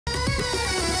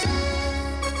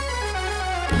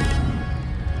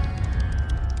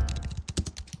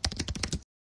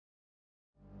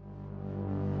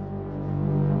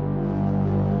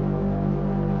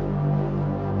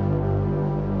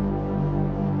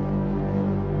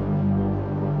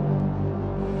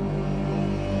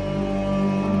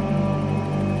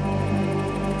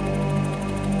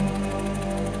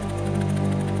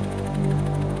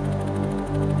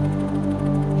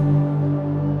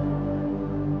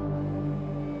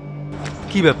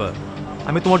কি ব্যাপার?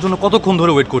 আমি তোমার জন্য কতক্ষণ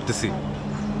ধরে ওয়েট করতেছি,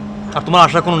 আর তোমার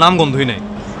আসার কোনো নাম গন্ধই নাই।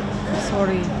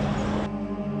 সরি।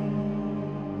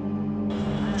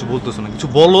 কিছু বলতেছো না, কিছু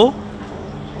বলো।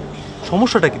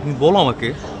 সমস্যাটা কি তুমি বলো আমাকে।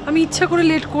 আমি ইচ্ছা করে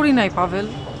লেট করি নাই পাভেল।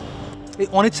 এই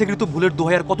অনিচ্ছাকৃত ভুলের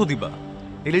দোহাই আর কত দিবা?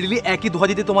 ডেলি একই দোহা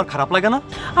দিতে তোমার খারাপ লাগে না?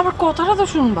 আমার কথাটা তো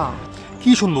শুনবা।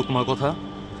 কি শুনবো তোমার কথা?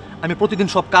 আমি প্রতিদিন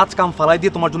সব কাজ কাম ফালাই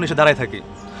দিয়ে তোমার জন্য এসে দাঁড়ায় থাকি।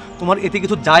 তোমার এতে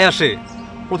কিছু যায় আসে?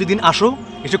 প্রতিদিন আসো,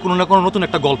 এসে কোনো না কোনো নতুন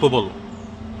একটা গল্প বলো।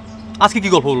 আজকে কি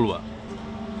গল্প বলবা?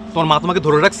 তোমার মা তোমাকে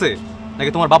ধরে রাখছে,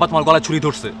 নাকি তোমার বাবা তোমার গলায় ছুরি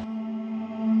ধরছে?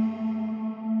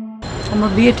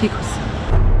 আমার বিয়ে ঠিক হয়েছে।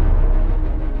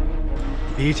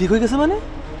 বিয়ে ঠিক হয়ে গেছে মানে?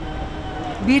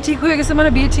 বিয়ে ঠিক হয়ে গেছে মানে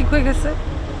বিয়ে ঠিক হয়ে গেছে।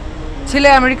 ছেলে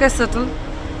আমেরিকায় সেটেল,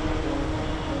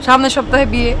 সামনের সপ্তাহে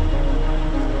বিয়ে।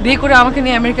 বিয়ে করে আমাকে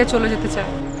নিয়ে আমেরিকায় চলে যেতে চায়।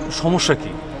 সমস্যা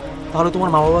কি? তাহলে তোমার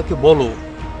মা বাবাকে বলো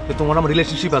যে তোমার আমার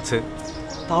রিলেশনশিপ আছে,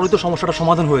 তাহলে তো সমস্যাটা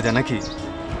সমাধান হয়ে যায় নাকি?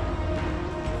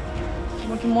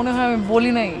 আমার কি মনে হয় আমি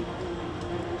বলি নাই?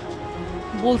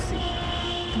 বলছি।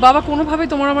 বাবা কোনোভাবেই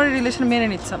তোমার আমার রিলেশন মেনে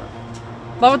নিচ্ছে না।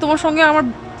 বাবা তোমার সঙ্গে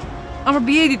আমার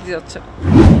বিয়েই দিতে যাচ্ছে।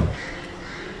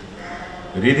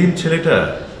 রিদিম ছেলেটা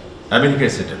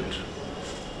আমেরিকায় সেটেলড,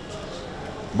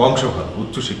 বংশ ভালো,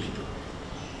 উচ্চশিক্ষিত,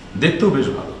 দেখতেও বেশ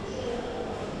ভালো।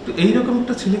 তো এইরকম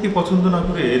একটা ছেলেকে পছন্দ না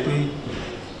করে তুই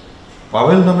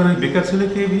পাভেল নামের ওই বেকার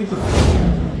ছেলেকে বিয়ে করবি?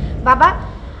 বাবা,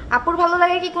 আপুর ভালো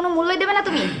লাগে কি কোনো মূল্য দেবে না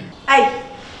তুমি? এই,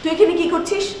 তুই এখানে কি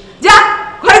করছিস? যা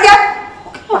ঘরে যা।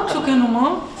 ওকে পাচ্ছ কেন মা?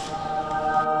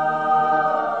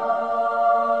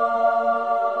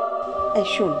 এই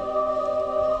শোন,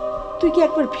 তুই কি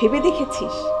একবার ভেবে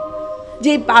দেখেছিস যে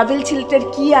এই পাভেল ছেলেটার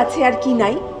কি আছে আর কি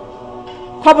নাই?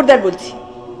 খবরদার বলছি,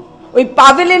 ওই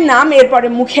পাভেলের নাম এরপরে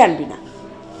মুখে আনবি না।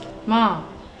 মা,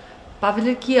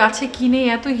 পাভেলের কি আছে কি নেই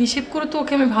এত হিসেব করে তো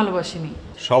ওকে আমি ভালোবাসিনি।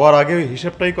 সবার আগে ওই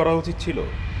হিসাবটাই করা উচিত ছিল,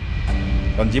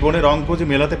 কারণ জীবনের অঙ্ক যে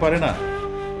মেলাতে পারে না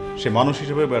সে মানুষ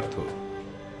হিসেবে ব্যর্থ।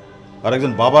 আর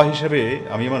একজন বাবা হিসেবে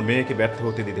আমি আমার মেয়েকে ব্যর্থ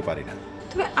হতে দিতে পারি না।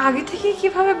 তুমি আগে থেকে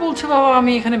কিভাবে বলছো বাবা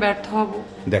আমি এখানে ব্যর্থ হব?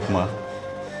 দেখ মা,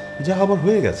 যা হবার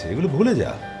হয়ে গেছে এগুলো ভুলে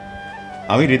যা।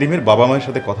 আমি রিদিমের বাবা মায়ের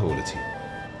সাথে কথা বলেছি,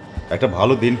 একটা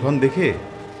ভালো দিনক্ষণ দেখে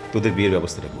তোদের বিয়ের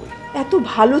ব্যবস্থাটা করি। এত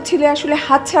ভালো ছেলে আসলে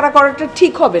হাতছাড়া করাটা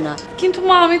ঠিক হবে না। কিন্তু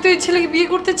মা, আমি তো এই ছেলেকে বিয়ে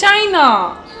করতে চাই না।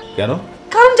 কেন?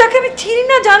 কারণ যাকে আমি চিনি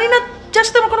না জানি না, যার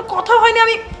সাথে আমার কোনো কথা হয়নি,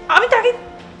 আমি তাকে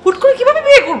হুট করে কিভাবে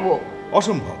বিয়ে করব?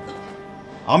 অসম্ভব।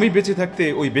 আমি বেঁচে থাকতে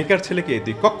ওই বেকার ছেলেকে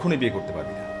তুই কখনোই বিয়ে করতে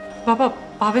পারবি না। বাবা,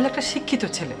 পাভেল একটা শিক্ষিত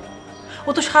ছেলে, ও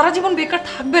তো সারা জীবন বেকার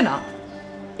থাকবে না।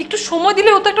 একটু সময় দিলে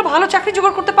ও তো একটা ভালো চাকরি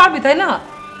জোগাড় করতে পারবে, তাই না?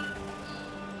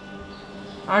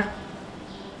 আর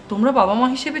তোমরা বাবা মা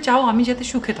হিসেবে চাও আমি যাতে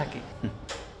সুখে থাকি।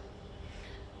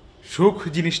 সুখ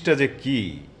জিনিসটা যে কি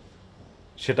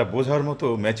সেটা বোঝার মতো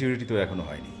ম্যাচুরিটি তো এখনো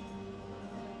হয়নি।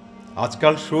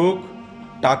 আজকাল সুখ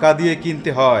টাকা দিয়ে কিনতে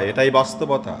হয়, এটাই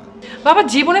বাস্তবতা। বাবা,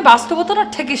 জীবনে বাস্তবতাটা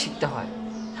থেকে শিখতে হয়।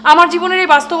 আমার জীবনের এই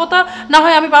বাস্তবতা না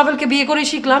হয় আমি পাভেলকে বিয়ে করে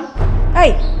শিখলাম।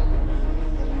 এই,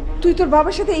 তুই তোর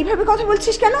বাবার সাথে এইভাবে কথা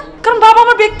বলছিস কেন? কারণ বাবা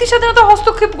আমার ব্যক্তি স্বাধীনতা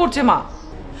হস্তক্ষেপ করছে। মা,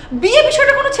 বিয়ে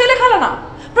বিষয়টা কোনো ছেলে খেলা না।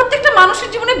 প্রত্যেকটা মানুষের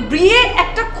জীবনে বিয়ে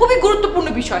একটা খুবই গুরুত্বপূর্ণ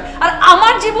বিষয়, আর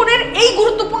আমার জীবনের এই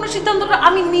গুরুত্বপূর্ণ সিদ্ধান্তটা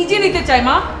আমি নিজে নিতে চাই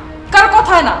মা, কারো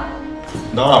কথায় না।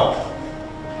 দাঁড়াও,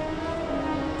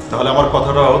 তাহলে আমার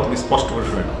কথাটাও তুমি স্পষ্ট করে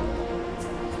শুনে নাও।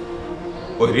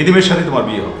 ওই রিদিমের সাথে তোমার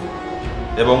বিয়ে হবে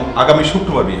এবং আগামী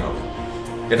শুক্রবার বিয়ে হবে,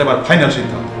 এটা আমার ফাইনাল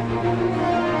সিদ্ধান্ত।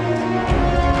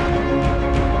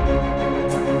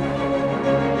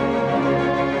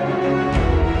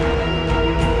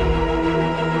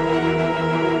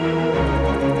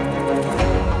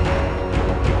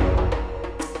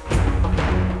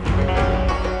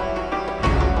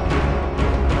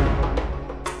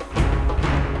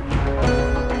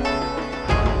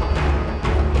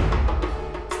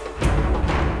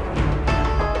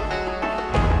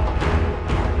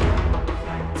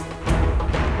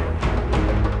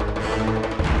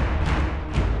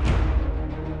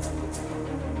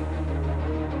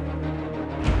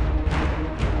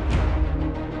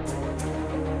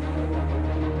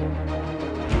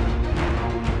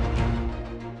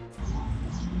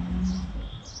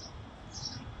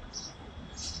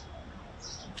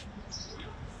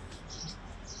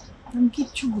 আমি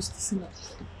কিচ্ছু বুঝতেছি না।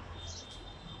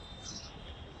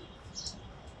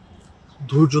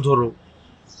 ধৈর্য ধরো,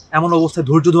 এমন অবস্থায়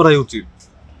ধৈর্য ধরাই উচিত।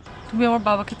 তুমি আমার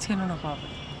বাবাকে চেনো না পাবে।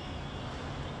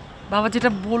 বাবা যেটা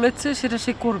বলেছে সেটা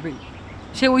সে করবেই।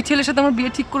 সে ওই ছেলের সাথে আমার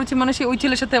বিয়ে ঠিক করেছে মানে সে ওই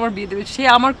ছেলের সাথে আমার বিয়ে দেবে। সে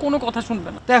আমার কোনো কথা শুনবে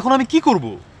না। তা এখন আমি কি করব?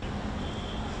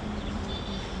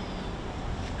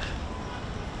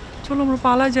 চলো আমরা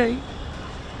পালা যাই।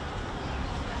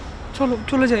 চলো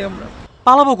চলে যাই আমরা।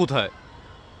 পালাবো কোথায়?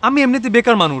 আমি এমনিতে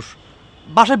বেকার মানুষ,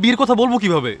 বাসায় বিয়ের কথা বলবো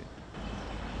কিভাবে?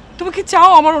 তুমি কি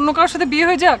চাও আমার অন্য কারোর সাথে বিয়ে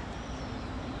হয়ে যাক?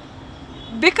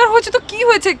 বেকার হয়েছে তো কি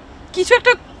হয়েছে, কিছু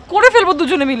একটা করে ফেলবো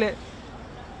দুজনে মিলে।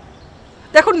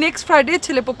 দেখো নেক্সট ফ্রাইডে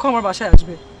ছেলেপক্ষ আমার বাসায়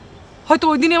আসবে, হয়তো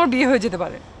ওই দিনই আমার বিয়ে হয়ে যেতে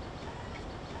পারে।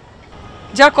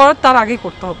 যা করার তার আগেই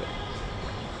করতে হবে।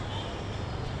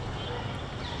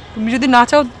 তুমি যদি না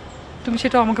চাও তুমি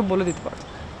সেটা আমাকে বলে দিতে পারো।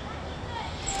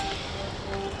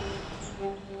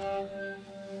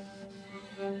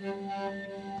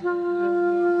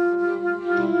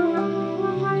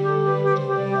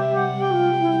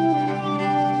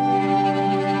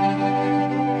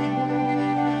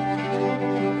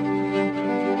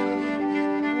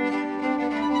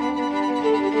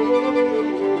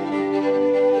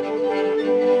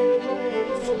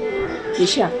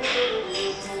 ঈশা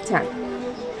চান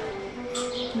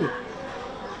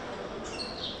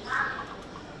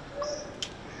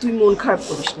তুই মন খারাপ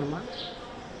করিস না মা।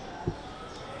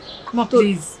 মা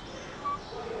প্লিজ,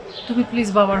 তুমি প্লিজ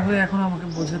বাবার হয়ে এখন আমাকে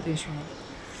বোঝাতে এসো না।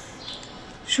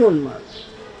 শোন মা,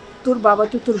 তোর বাবা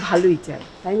তো তোর ভালোই চায়,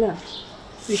 তাই না?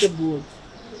 তুই তো বোঝ,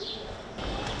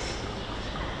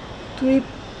 তুই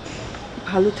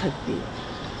ভালো থাকবি,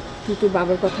 তুই তোর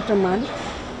বাবার কথাটা মান,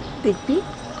 দেখবি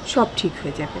সব ঠিক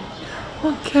হয়ে যাবে। ও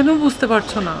কেন বুঝতে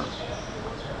পারছো না?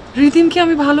 রিদিমকে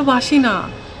আমি ভালোবাসি না।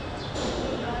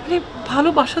 মানে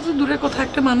ভালোবাসা তো দূরের কথা,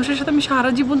 একটা মানুষের সাথে আমি সারা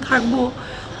জীবন থাকবো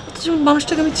অথচ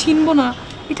মানুষটাকে আমি চিনবো না,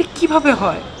 এটা কিভাবে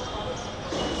হয়?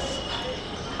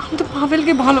 আমি তো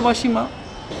পাভেলকে ভালোবাসি মা,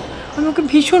 আমি ওকে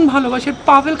ভীষণ ভালোবাসি।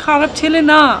 পাভেল খারাপ ছেলে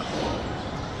না,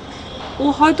 ও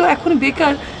হয়তো এখন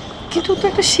বেকার কিন্তু ও তো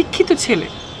একটা শিক্ষিত ছেলে,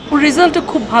 ওর রেজাল্টটা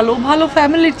খুব ভালো, ভালো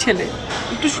ফ্যামিলির ছেলে।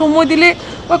 একটু সময় দিলে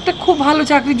ও একটা খুব ভালো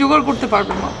চাকরি জোগাড় করতে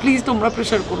পারবে। মা প্লিজ তোমরা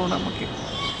প্রেশার করো না আমাকে।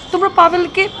 তোমরা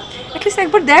পাভেলকে অ্যাটলিস্ট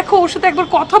একবার দেখো, ওর সাথে একবার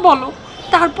কথা বলো,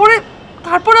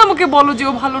 তারপরে আমাকে বলো যে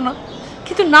ও ভালো না।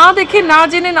 কিন্তু না দেখে, না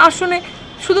জেনে, না শুনে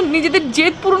শুধু নিজেদের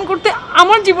জেদ পূরণ করতে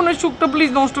আমার জীবনের সুখটা প্লিজ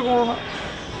নষ্ট করো না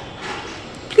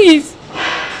প্লিজ।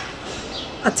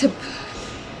 আচ্ছা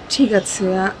ঠিক আছে,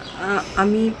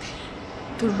 আমি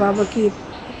তোর বাবাকে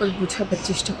একবার বোঝাবার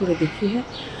চেষ্টা করে দেখি। হ্যাঁ,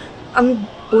 আমি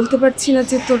বলতে পারছি না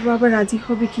যে তোর বাবা রাজি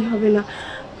হবে কি হবে না,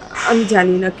 আমি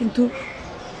জানি না, কিন্তু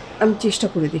আমি চেষ্টা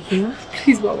করে দেখি। না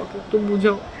প্লিজ বাবাকে একটু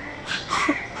বুঝাও।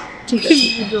 ঠিক আছে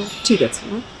বুঝাও, ঠিক আছে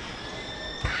মা,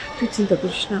 তুই চিন্তা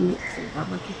করিস না, আমি তোর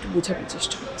বাবাকে একটু বোঝাবার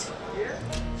চেষ্টা করছি।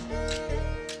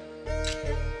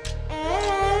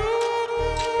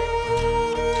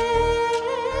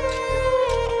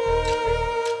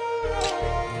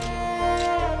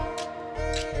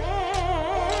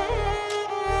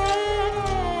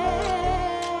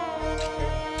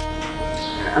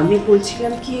 আমি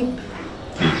বলছিলাম কি,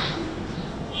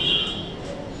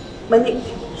 মানে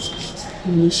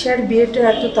নিশার বিয়েটা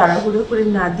এত তাড়াহুড়ো করে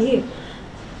না দিয়ে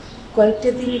কয়েকটা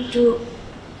দিন একটু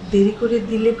দেরি করে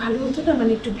দিলে ভালো হতো না?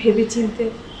 মানে একটু ভেবে চিনতে।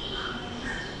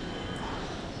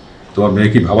 তোমার মেয়ে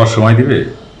কি ভাবার সময় দিবে?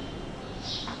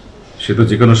 সে তো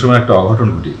যে কোনো সময় একটা অঘটন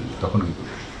ঘটিয়ে দিল, তখন কি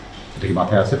করবে? এটা কি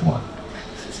মাথায় আছে তোমার?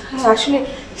 হ্যাঁ আসলে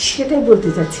সেটাই বলতে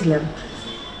চাচ্ছিলাম,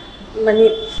 মানে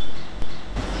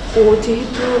ও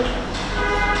যেহেতু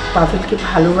পাভেলকে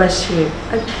ভালোবাসে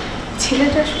আর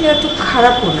ছেলেটা আসলে এত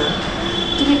খারাপও না,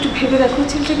 তুমি একটু ভেবে দেখো,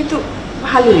 ছেলেটা কিন্তু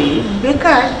ভালোই,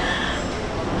 বেকার,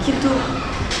 কিন্তু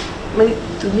মানে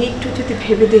তুমি একটু যদি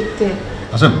ভেবে দেখতে।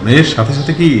 আচ্ছা, মেয়ের সাথে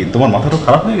সাথে কি তোমার মাথাটা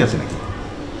খারাপ হয়ে গেছে নাকি?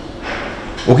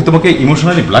 ও কি তোমাকে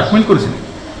ইমোশনালি ব্ল্যাকমেইল করেছে নাকি?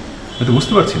 আমি তো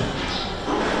বুঝতে পারছি না।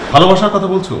 ভালোবাসার কথা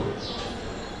বলছো,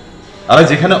 আরে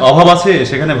যেখানে অভাব আছে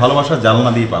সেখানে ভালোবাসার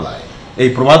জানলা দিয়ে পালায়, এই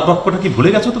প্রবাদ বাক্যটা কি ভুলে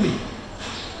গেছো তুমি?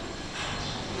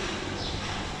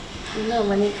 না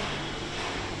মানে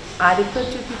আরেকবার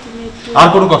যদি তুমি একটু। আর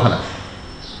কোনো কথা না,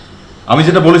 আমি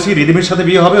যেটা বলেছি রিদিমের সাথে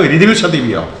বিয়ে হবে, ওই রিদিমের সাথেই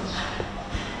বিয়ে হবে,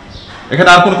 এখানে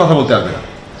আর কোনো কথা বলতে আসবে না।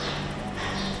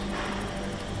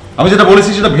 আমি যেটা বলেছি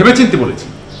সেটা ভেবে চিনতে বলেছি,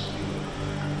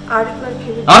 আরেকবার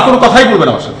ভেবে। আর কোনো কথাই বলবে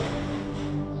না আমার সাথে।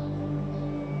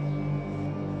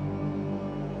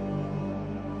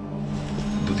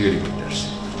 দ্বিতীয় করতে আসছে,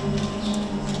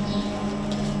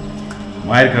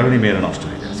 মায়ের কারণে মেয়েরা নষ্ট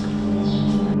হয়ে গেছে।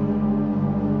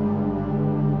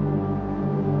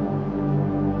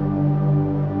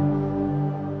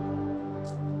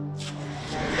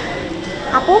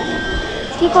 আপু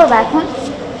কি করবা এখন?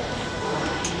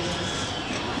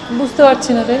 বুঝতে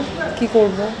পারছি না রে কি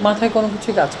করব, মাথায় কোনো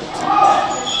কিছুই কাজ করছে না।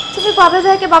 তুমি কবে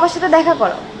ভাইকে বাবার সাথে দেখা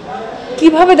করো?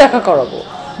 কিভাবে দেখা করাবো?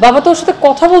 বাবা তো ওর সাথে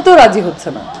কথা বলতেও রাজি হচ্ছে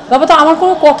না, বাবা তো আমার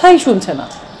কোনো কথাই শুনছে না।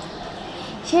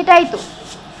 সেটাই তো,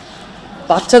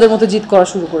 বাচ্চাদের মতো জিদ করা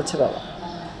শুরু করেছে বাবা।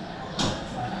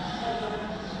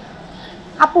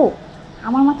 আপু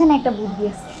আমার মাথায় না একটা বুদ্ধি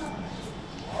আছে।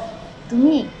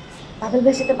 তুমি পাগল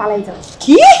ভাইয়ের সাথে পালাই যাও।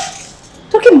 কি?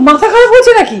 তোর কি মাথা খারাপ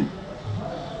হয়েছে নাকি?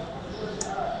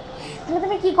 তাহলে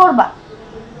তুমি কি করবা?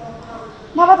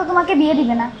 বাবা তো তোমাকে বিয়ে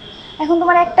দিবে না, এখন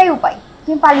তোমার একটাই উপায়,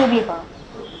 তুমি পালিয়ে বিয়ে করো।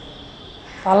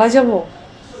 পালা যাব?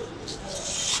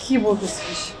 কি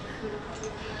বলতেছিস?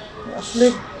 আসলে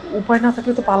উপায় না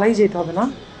থাকলে তো পালাই যেতে হবে না?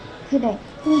 সেটাই,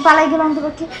 তুমি পালাই গেলে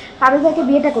অন্তপক্ষে পাগল ভাইকে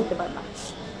বিয়েটা করতে পারবা।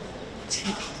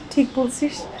 ঠিক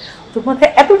বলছিস। তোর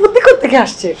মাথায় এত বুদ্ধি করতে থেকে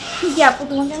আসছে? ঠিকই আপু,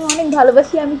 তোমাকে আমি অনেক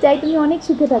ভালোবাসি, আমি চাই তুমি অনেক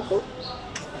সুখে থাকো।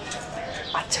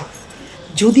 আচ্ছা,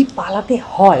 যদি পালাতে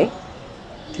হয়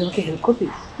তুই আমাকে হেল্প করবি?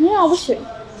 হ্যাঁ অবশ্যই।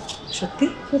 সত্যি?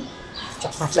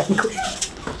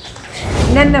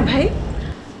 নেন না ভাই,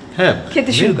 হ্যাঁ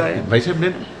খেতে শুরু করেন। ভাই সাহেব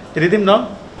নেন, রিদিম নাও।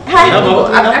 হ্যাঁ নাও বাবা,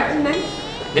 তুমি নাও। আপনি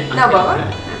নেন না বাবা।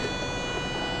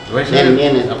 ভাই সাহেব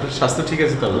নেন। আপনার স্বাস্থ্য ঠিক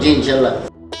আছে তাহলে? জি ইনশাল্লাহ।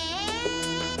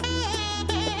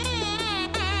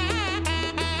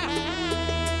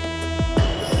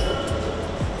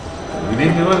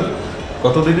 রিদিম এবার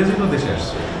কতদিনের জন্য দেশে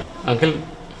আসছে? আঙ্কেল,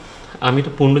 আমি তো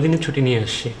 15 দিনের ছুটি নিয়ে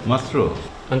আসছি মাত্র?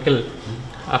 আঙ্কেল,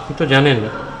 আপনি তো জানেন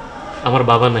আমার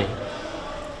বাবা নাই।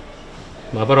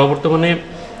 বাবার অবর্তমানে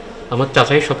আমার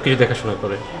চাচাই সব কিছু দেখাশোনা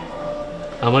করে।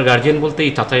 আমার গার্জিয়ান বলতে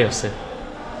এই চাচাই আছে।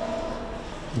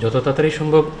 যত তাড়াতাড়ি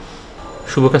সম্ভব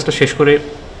শুভ কাজটা শেষ করে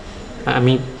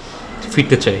আমি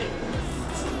ফিরতে চাই।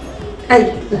 এই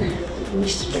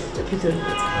মিষ্টিটা একটু ভিতরে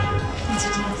দিয়ে দাও।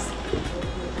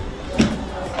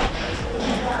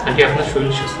 আন্টি, আপনার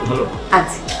শরীর স্বাস্থ্য ভালো?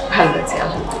 আছি, ভালো আছে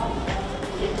আলহামদুলিল্লাহ।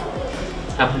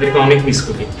 আপনাদেরকে অনেক মিস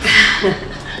করি।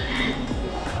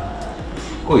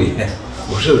 কই হ্যাঁ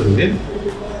বসে রইলেন।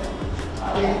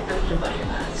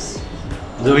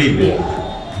 জমি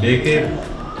বেকে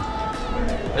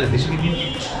আরে দেশে কি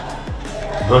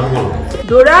রন বল।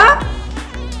 ডোরা,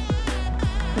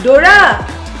 ডোরা,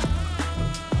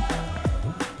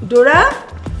 ডোরা,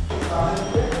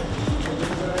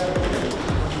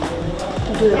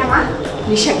 ডোরা,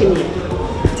 নিশাকে নিয়ে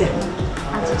যা।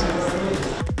 আচ্ছা ঠিক আছে।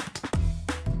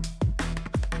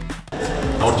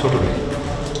 আমার ছোট মেয়ে।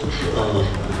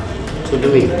 ছোট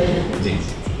মেয়ে? জি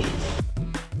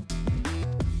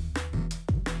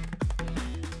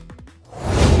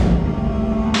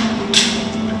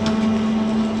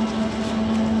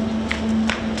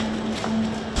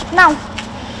নাও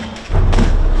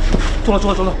চলো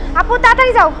চলো চলো। আপু,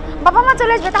 তাড়াতাড়ি যাও, বাবা মা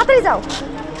চলে আসবে, তাড়াতাড়ি যাও।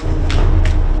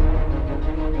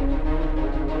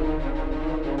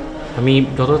 আমি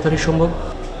যত তাড়াতাড়ি সম্ভব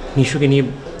নিশুকে নিয়ে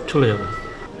চলে যাব।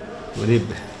 মানে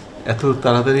এত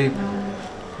তাড়াতাড়ি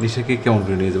নিশাকে কেমন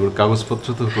করে নিয়ে যাবো? কাগজপত্র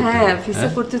তো করতে হবে। হ্যাঁ ভিসা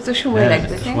করতে তো সময় হ্যাঁ,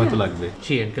 লাগবে, তাই সময় তো না? লাগবে।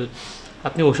 জি আঙ্কেল,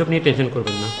 আপনি ওসব নিয়ে টেনশন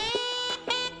করবেন না।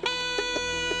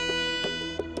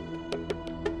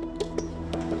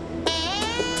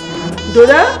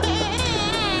 ডোরা,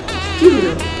 কি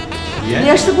হলো?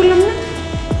 নিয়ে আসতে বললাম না?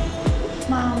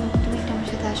 মা তুমি একটু আমার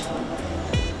সাথে আসো।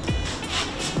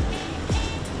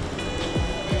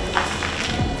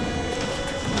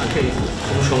 আঙ্কেল,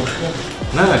 কোনো সমস্যা?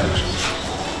 না না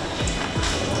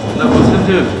না, বলছিলাম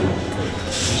যে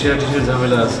টিচার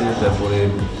ঝামেলা আছে, তারপরে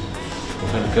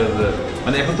ওখানকার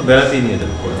মানে এখন তো বেড়াতেই নিয়ে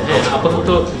যাবে পরে। হ্যাঁ, আপাতত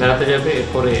বেড়াতে যাবে,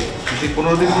 এরপরে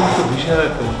 15 দিন তো ভিসা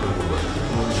কেমন করে করবো?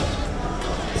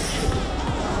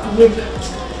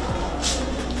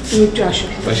 তুমি একটু আসো।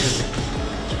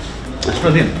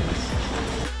 আপনার দিন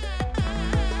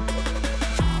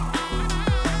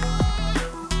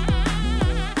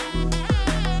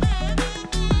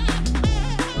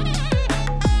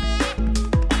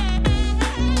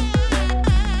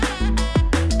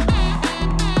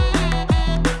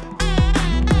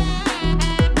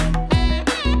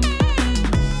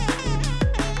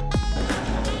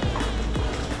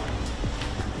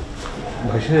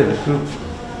ভাইসাহেব একটু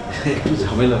একটু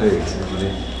ঝামেলা হয়ে গেছে। মানে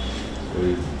ওই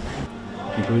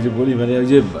কী করে যে বলি, মানে ওই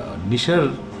যে নিশার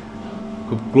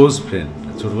খুব ক্লোজ ফ্রেন্ড,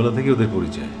 ছোটবেলা থেকে ওদের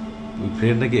পরিচয়। ওই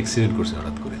ফ্রেন্ড নাকি অ্যাক্সিডেন্ট করছে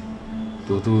হঠাৎ করে,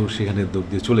 তো তো সেখানে দৌড়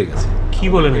দিয়ে চলে গেছে। কি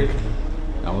বলেন?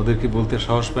 আমাদেরকে বলতে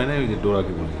সাহস পায় না, ওই যে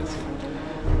ডোরাকে বলে গেছে।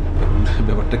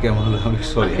 ব্যাপারটা কেমন হলো আমি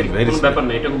সরি। কোনো ব্যাপার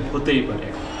না, এটা হতেই পারে।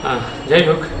 যাই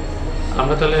হোক,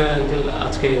 আমরা তাহলে আঙ্কেল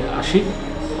আজকে আসি,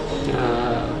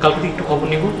 কালকে থেকে একটু খবর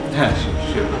নিব। হ্যাঁ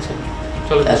শিওর। আচ্ছা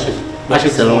চলো।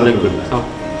 আসসালামু আলাইকুম।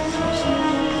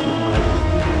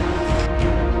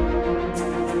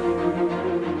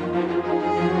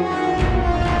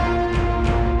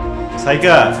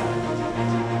 সাইকা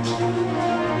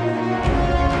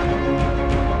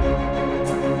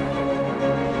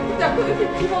দেখো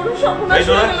কি বড় সর্বনাশ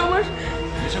হয়ে গেল আমার।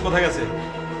 নিশা কোথায় গেছে?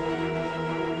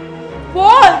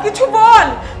 বল, কিছু বল,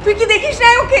 তুই কি দেখিস না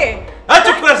ওকে?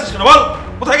 চুপ করে আছিস কেন? বল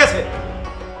কোথায় গেছে?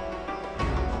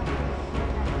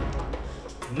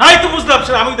 নাই তো বুঝলাম,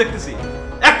 সেটা আমি দেখতেছি।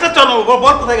 একটা একটা চলো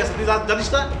বল কোথায় গেছে তুই জানিস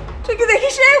না? তুই কি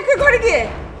দেখিস না ওকে ঘরে গিয়ে?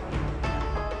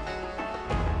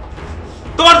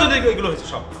 তোমার জন্য এগুলো হয়েছে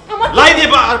সব। লাই দিয়ে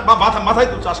মাথায়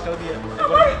তো চাষ করে দিয়ে।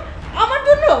 আমার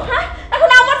জন্য? হ্যাঁ, এখন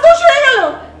আমার দোষ হয়ে গেল।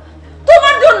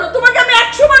 তোমার জন্য। তোমাকে আমি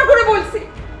 100 বার করে বলছি।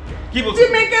 কি বলছিস? যে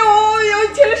মেয়েকে ওই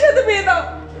ছেলের সাথে বিয়ে দাও।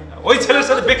 ওই ছেলের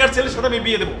সাথে, বেকার ছেলের সাথে আমি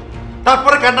বিয়ে দেবো,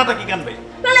 তারপরে কান্নাটা কি কানবে?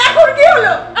 তাহলে এখন কি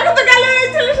হলো? এখন তো গেল ওই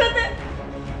ছেলের সাথে।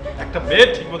 একটা মেয়ে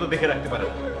ঠিক মতো দেখে রাখতে পারে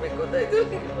না। কোথায়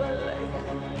চলে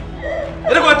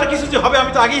এরকম একটা কিছু যে হবে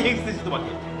আমি তো আগেই হিংস দিয়েছি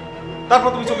তোমাকে, তারপর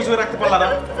তুমি চোখে চোখে রাখতে পারলা না।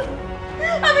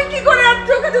 আমি কি করে আর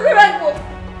চোখে চোখে রাখবো?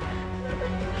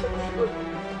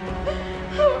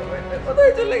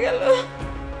 কোথায় চলে গেল?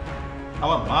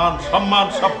 আমার মান সম্মান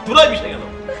সব ধুলায় মিশে গেল।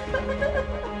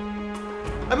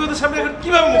 আমি ওদের সামনে এখন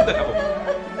কিভাবে মুখ দেখাবো?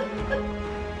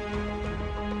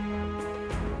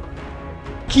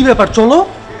 কি ব্যাপার, চলো।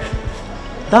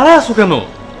 দাঁড়ায় আছো কেন?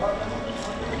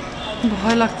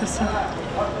 ভয় লাগতেছে।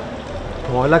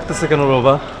 ভয় লাগতেছে কেন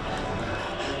বাবা?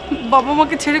 বাবা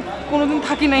মাকে ছেড়ে কোনোদিন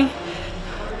থাকি নাই।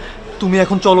 তুমি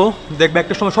এখন চলো, দেখবে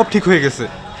একটা সময় সব ঠিক হয়ে গেছে।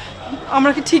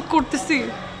 আমরা কি ঠিক করতেছি?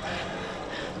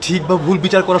 ঠিক বা ভুল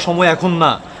বিচার করার সময় এখন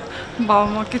না। বাবা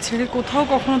মাকে ছেড়ে কোথাও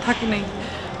কখনো থাকি নাই,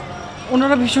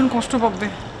 ওনারা ভীষণ কষ্ট পাবে।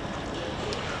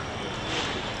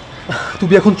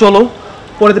 তুমি এখন চলো,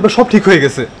 পরে দেখবে সব ঠিক হয়ে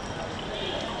গেছে।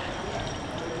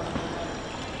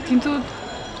 কিন্তু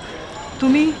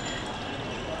তুমি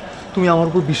তুমি আমার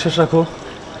উপর বিশ্বাস রাখো,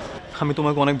 আমি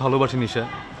তোমাকে অনেক ভালোবাসি নিশা।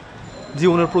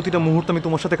 জীবনের প্রতিটা মুহূর্ত আমি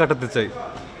তোমার সাথে কাটাতে চাই।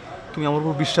 তুমি আমার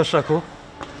উপর বিশ্বাস রাখো,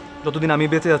 যতদিন আমি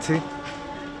বেঁচে আছি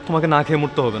তোমাকে না খেয়ে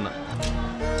মরতে হবে না।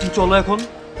 তুমি চলো এখন।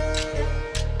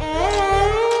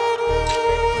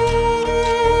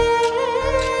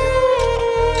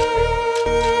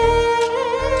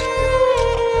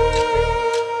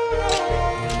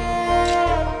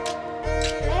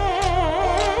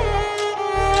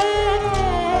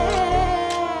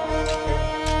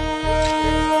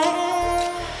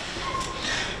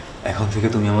 এখন থেকে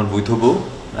তুমি আমার বৈধ বউ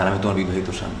আর আমি তোমার বিবাহিত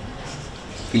স্বামী।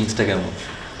 ফিলিংসটা কেমন?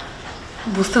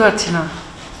 বুঝতে পারছি না,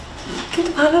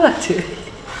 কিন্তু ভালো লাগছে।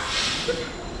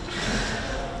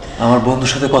 আমার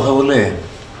বন্ধুর সাথে কথা বলে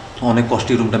অনেক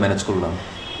কষ্টে রুমটা ম্যানেজ করলাম।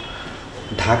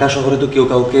 ঢাকা শহরে তো কেউ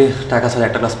কাউকে টাকা ছাড়া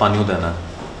একটা গ্লাস পানিও দেয় না,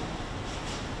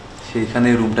 সেইখানে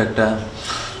রুমটা একটা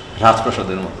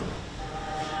রাজপ্রাসাদের মতো।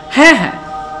 হ্যাঁ হ্যাঁ,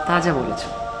 তা যা বলেছ।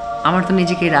 আমার তো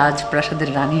নিজেকে রাজপ্রাসাদের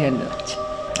রানী রানী লাগছে।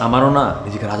 আমারও না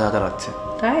নিজেকে রাজা রাজা লাগছে।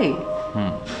 তাই?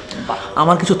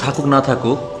 আমার কিছু থাকুক না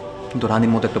থাকুক, কিন্তু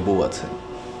রানীর মতো একটা বউ আছে।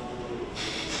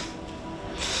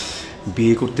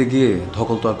 বিয়ে করতে গিয়ে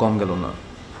ধকল তো আর কম গেল না,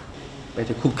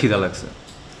 পেটে খুব খিদা লাগছে,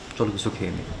 চলো কিছু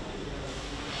খেয়ে নি।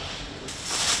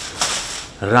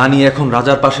 রানী এখন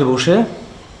রাজার পাশে বসে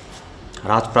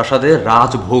রাজপ্রাসাদে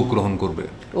রাজভোগ গ্রহণ করবে।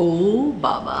 ও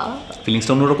বাবা,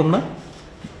 ফিলিংসটা অন্যরকম না?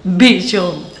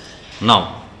 ভীষণ। নাও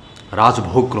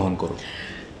রাজভোগ গ্রহণ করো।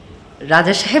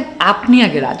 রাজা সাহেব, আপনি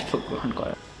আগে রাজভোগ গ্রহণ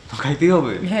করেন। খাইতেই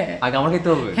হবে? হ্যাঁ। আগে আমার খাইতে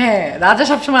হবে? হ্যাঁ, রাজা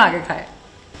সবসময় আগে খায়।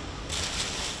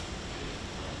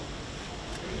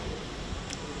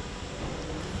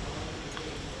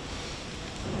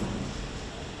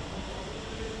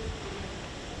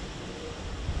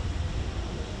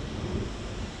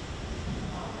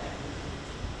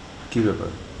 কি ব্যাপার,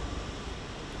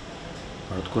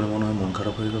 হঠাৎ করে মনে হয় মন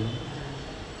খারাপ হয়ে গেল?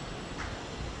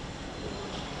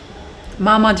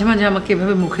 মা মাঝে মাঝে আমাকে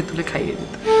এভাবে মুখে তুলে খাইয়ে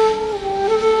দিত।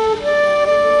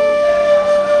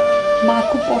 মা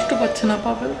খুব কষ্ট পাচ্ছে না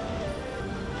পাবেল?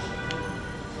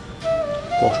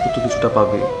 কষ্ট তো কিছুটা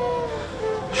পাবে।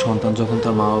 সন্তান যখন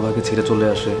তার মা বাবাকে ছেড়ে চলে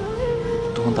আসে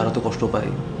তখন তারা তো কষ্ট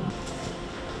পায়।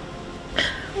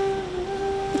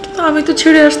 আমি তো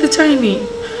ছেড়ে আসতে চাইনি,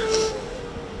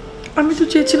 আমি তো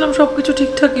চেয়েছিলাম সবকিছু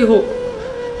ঠিকঠাকই হোক।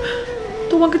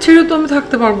 তোমাকে ছেড়ে তো আমি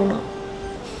থাকতে পারবো না।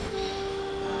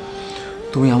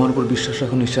 তুমি আমার উপর বিশ্বাস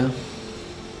রাখো নিশা,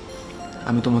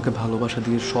 আমি তোমাকে ভালোবাসা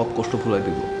দিয়ে সব কষ্ট ভুলাই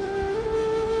দেব।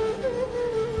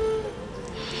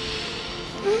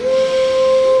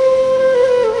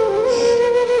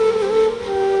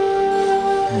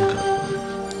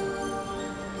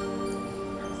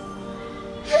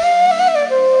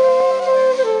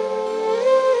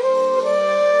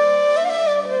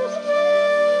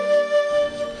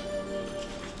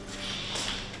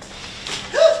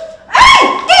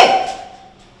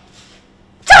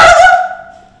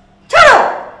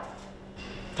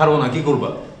 ছাড়বো না, কি করবা?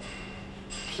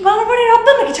 মামার বাড়ির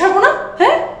আবদার নাকি ছাড়বো না?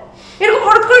 হ্যাঁ, এরকম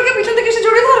হঠাৎ করে কি পিছন থেকে এসে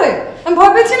জড়িয়ে ধরে? আমি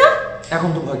ভয় পেয়েছি না? এখন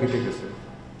তো ভয় কেটে গেছে।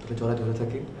 তাহলে জড়ায় ধরে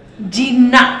থাকি? জি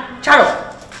না, ছাড়ো।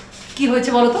 কি হয়েছে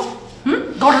বলো তো?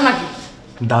 ঘটনা কি?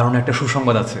 দারুণ একটা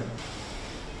সুসংবাদ আছে।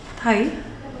 তাই?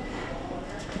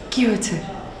 কি হয়েছে?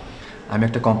 আমি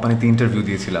একটা কোম্পানিতে ইন্টারভিউ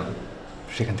দিয়েছিলাম,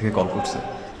 সেখান থেকে কল করছে।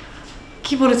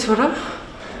 কি বলেছে ওরা?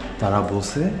 তারা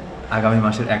বলছে আগামী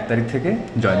মাসের 1 তারিখ থেকে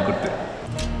জয়েন করতে।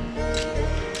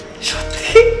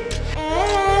 সত্যি?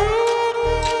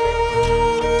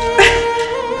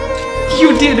 You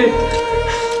did it.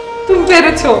 তুমি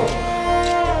পেরেছো।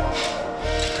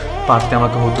 পারতে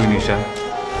আমাকে হতোই নিশা।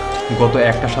 গত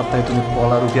একটা সপ্তাহে তুমি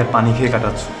কলা রুটি আর পানি খেয়ে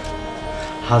কাটাচ্ছ।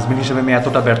 হাজবেন্ড হিসেবে আমি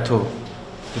এতটা ব্যর্থ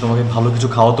যে তোমাকে ভালো কিছু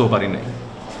খাওয়াতেও পারি নাই।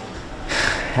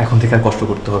 এখন থেকে আর কষ্ট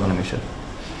করতে হবে না নিশা।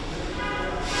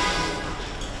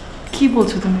 কি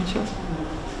বলছো তুমি এসব?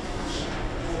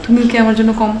 তুমি কি আমার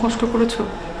জন্য কম কষ্ট করেছো?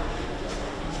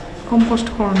 কম কষ্ট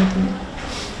করো না তুমি।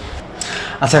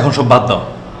 আচ্ছা এখন সব বাদ দাও।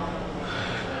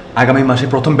 আগামী মাসে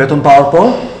প্রথম বেতন পাওয়ার পর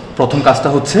প্রথম কাজটা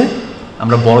হচ্ছে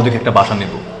আমরা বড় দেখে একটা বাসা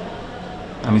নেব।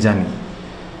 আমি জানি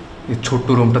এই ছোট্ট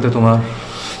রুমটাতে তোমার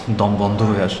দম বন্ধ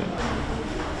হয়ে আসে।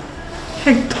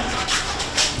 একদম।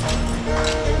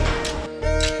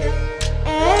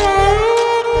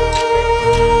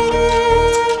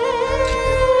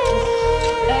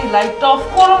 এই লাইটটা অফ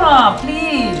করো না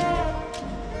প্লিজ।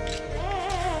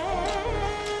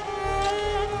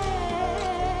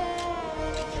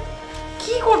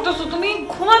 কি করতেছো তুমি?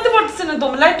 ঘুমাতে পারতেছ না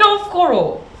তুমি, লাইটটা অফ করো।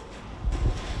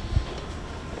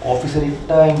 অফিসের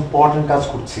একটা ইম্পর্টেন্ট কাজ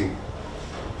করছি,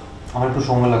 আমার একটু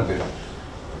সময় লাগবে,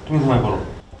 তুমি ঘুমায় পড়ো।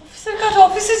 অফিসের কাজ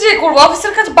অফিসে যেয়ে করবো,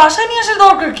 অফিসের কাজ বাসায় নিয়ে আসার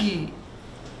দরকার কি?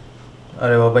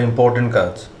 আরে বাবা ইম্পর্টেন্ট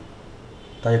কাজ,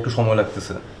 তাই একটু সময়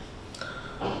লাগতেছে।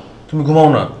 তুমি ঘুমাও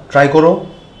না, ট্রাই করো,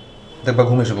 দেখবা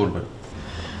ঘুম এসে পড়বে।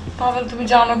 পাবেল তুমি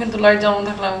জানো কিন্তু লাইট জ্বালানো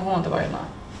থাকলে আমি ঘুমাতে পারি না।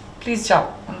 প্লিজ যাও,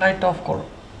 লাইটটা অফ করো।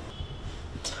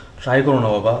 ট্রাই করো না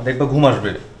বাবা, দেখবা ঘুম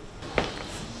আসবে।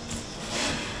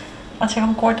 আচ্ছা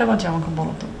এখন কয়টা বাজে আমাকে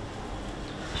বলো তো?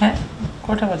 হ্যাঁ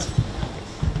কয়টা বাজে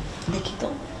দেখি তো।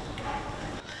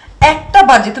 1টা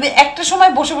বাজে। তুমি একটা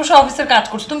সময় বসে বসে অফিসের কাজ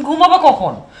করছো, তুমি ঘুমাবা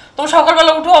কখন? তোমার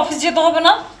সকালবেলা উঠে অফিস যেতে হবে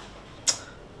না?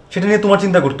 সেটা নিয়ে তোমার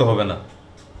চিন্তা করতে হবে না,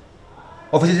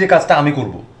 অফিসে যে কাজটা আমি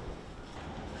করব।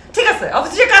 ঠিক আছে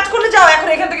অফিসে যে কাজ করলে যাও, এখন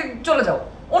এখান থেকে চলে যাও,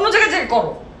 অন্য জায়গায় যেয়ে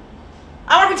করো।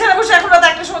 আমার বিছানায় বসে এখন রাত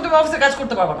 1টার সময় তুমি অফিসের কাজ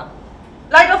করতে পারবে না।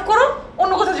 লাইট অফ করো,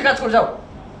 অন্য কোথাও যে কাজ করে যাও।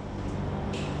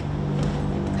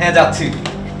 হ্যাঁ যাচ্ছি,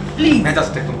 প্লিজ।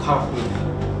 মেজাজটা একদম খারাপ করে দিল।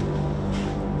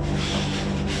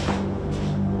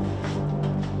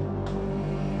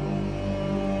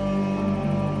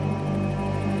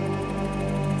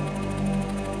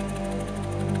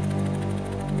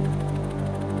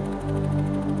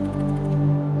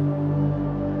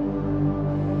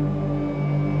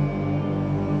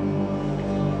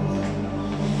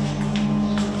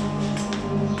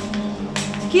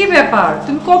 কি ব্যাপার,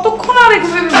 তুমি কতক্ষণ আর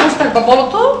এভাবে বসে থাকবা বলো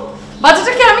তো?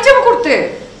 বাজারটা কি আমি যাবো করতে?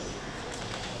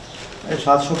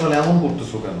 সাত সকালে এমন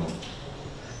করতেছো কেন?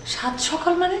 7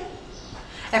 সকাল মানে?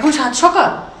 এখন 7 সকাল?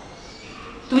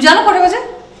 তুমি জানো কটা বাজে?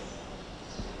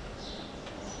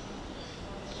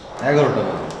 11টা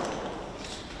বাজে।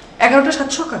 11টা 7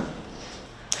 সকাল?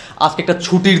 আজকে একটা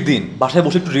ছুটির দিন, বাসায়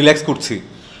বসে একটু রিল্যাক্স করছি,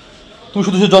 তুমি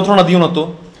শুধু শুধু যন্ত্রণা দিও না তো।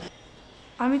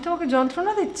 আমি তোমাকে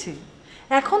যন্ত্রণা দিচ্ছি?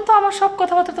 এখন তো আমার সব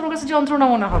কথাবার্তা তোমার কাছে যন্ত্রণা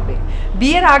মনে হবে।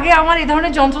 বিয়ের আগে আমার এই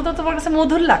ধরনের যন্ত্রণা তোমার কাছে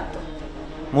মধুর লাগতো।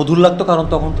 মধুর লাগতো কারণ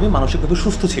তখন তুমি মানসিকভাবে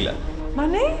সুস্থ ছিলে।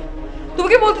 মানে তুমি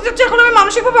কি বলতে চাচ্ছ এখন আমি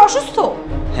মানসিকভাবে অসুস্থ?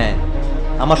 হ্যাঁ,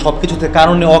 আমার সবকিছুতে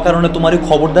কারণে অকারণে তোমার এই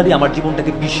খবরদারি আমার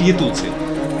জীবনটাকে বিষিয়ে তুলছে।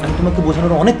 আমি তোমাকে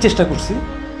বোঝানোর অনেক চেষ্টা করছি,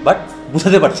 বাট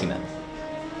বুঝাতে পারছি না।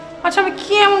 আচ্ছা আমি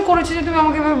কি এমন করেছি যে তুমি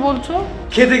আমাকে এভাবে বলছো?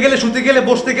 খেতে গেলে, শুতে গেলে,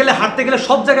 বসতে গেলে, হাঁটতে গেলে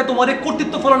সব জায়গায় তোমার এই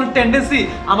কর্তৃত্ব ফলানোর টেন্ডেন্সি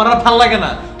আমার আর ভালো লাগে না।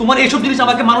 তোমার এইসব জিনিস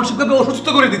আমাকে মানসিকভাবে অসুস্থ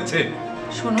করে দিচ্ছে।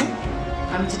 শোনো,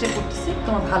 আমি যেটা করতেছি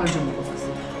তোমার ভালোর জন্য করতেছি,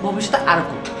 ভবিষ্যতে আরো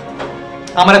করবো।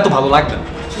 আমার এত ভালো লাগবে না।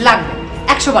 লাগবে,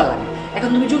 100 বার লাগবে। এখন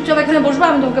তুমি চুপচাপ এখানে বসবা,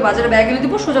 আমি তোমাকে বাজারে ব্যাগ এনে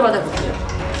দিব, সোজা বাজার করতে যাবো।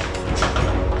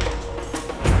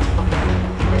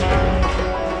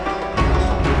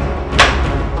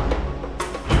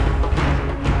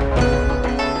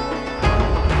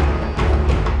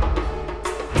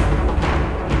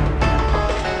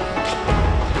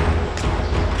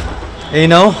 এই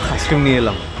নাও আইসক্রিম নিয়ে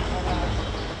এলাম।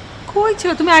 কই ছিল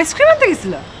তুমি? আইসক্রিম আনতে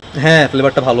গেছিলা? হ্যাঁ,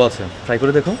 ফ্লেভারটা ভালো আছে, ট্রাই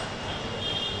করে দেখো।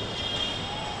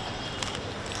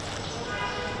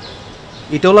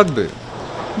 এটাও লাগবে?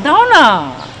 দাও না।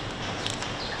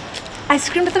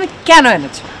 আইসক্রিমটা তুমি কেন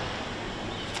এনেছো?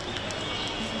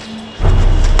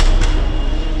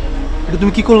 এটা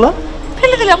তুমি কি করলা?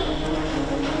 ফেলে দিলাম।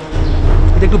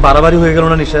 এটা একটু বাড়াবাড়ি হয়ে গেল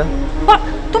না নিশা?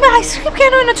 তুমি আইসক্রিম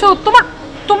কেন এনেছো? তোমার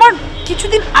তোমার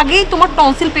কিছুদিন আগেই তোমার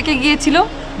টনসিল পেকে গিয়েছিল,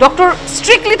 ডক্টর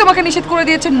স্ট্রিক্টলি তোমাকে নিষেধ করে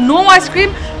দিয়েছে নো আইসক্রিম,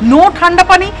 নো ঠান্ডা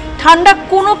পানি, ঠান্ডা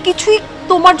কোনো কিছুই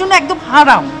তোমার জন্য একদম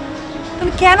হারাম।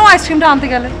 তুমি কেন আইসক্রিমটা আনতে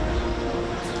গেলে?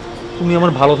 তুমি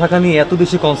আমার ভালো থাকা নিয়ে এত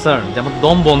বেশি কনসার্ন যে আমার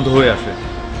দম বন্ধ হয়ে আসে।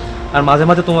 আর মাঝে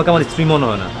মাঝে তোমাকে আমার স্ত্রী মনে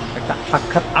হয় না, একটা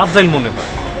সাক্ষাৎ আজরাইল মনে হয়।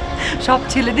 সব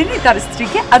ছেলেদেরই তার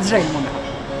স্ত্রীকে আজরাইল মনে হয়,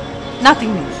 নাথিং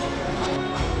নেই।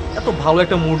 এত ভালো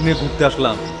একটা মুড নিয়ে ঘুরতে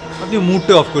আসলাম, আপনি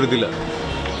মুডটা অফ করে দিলা।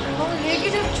 রেগে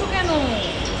যাচ্ছ কেন?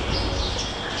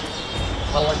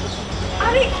 ভালো লাগছে।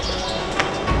 আরে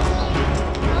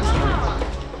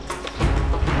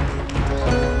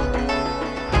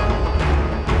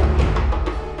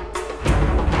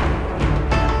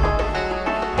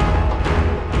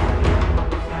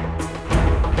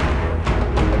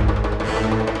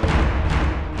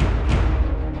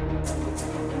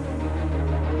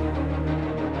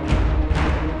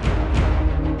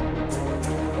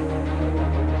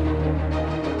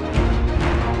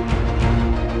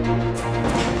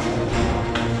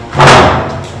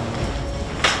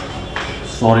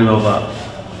সরি বাবা,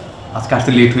 আজকে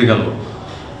আসতে লেট হয়ে গেল।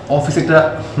 অফিসে একটা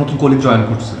নতুন কলিগ জয়েন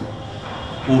করছে,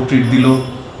 ও ট্রিট দিল,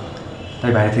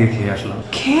 তাই বাইরে থেকে খেয়ে আসলাম।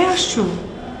 খেয়ে আসছো?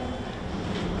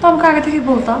 তো আমাকে আগে থেকে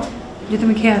বলতাম যে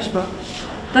তুমি খেয়ে আসবা,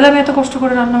 তাহলে আমি এত কষ্ট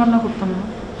করে রান্না বান্না করতাম না।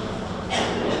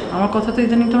 আমার কথা তো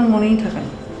ইদানিং তোমার মনেই থাকে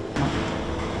না।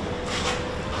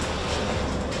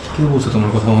 কে বলছে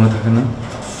তোমার কথা মনে থাকে না?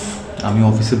 আমি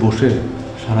অফিসে বসে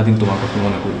সারাদিন তোমার কথা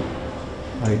মনে করি,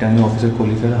 আর এটা আমি অফিসের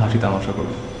কলিগেরা হাসি তামাশা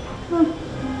করি।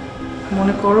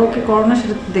 মনে করো কি করো না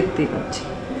সেটা তো দেখতেই পাচ্ছি।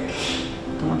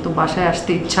 তোমার তো বাসায়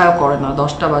আসতে ইচ্ছাও করে না,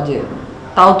 10টা বাজে,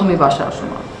 তাও তুমি বাসায় আসো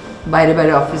না, বাইরে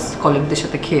বাইরে অফিস কলিগদের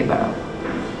সাথে খেয়ে বেড়াও।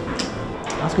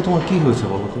 আজকে তোমার কি হয়েছে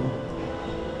বলো তো?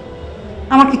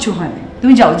 আমার কিছু হয়নি,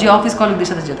 তুমি যাও, যে অফিস কলিগদের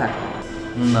সাথে যে থাকো।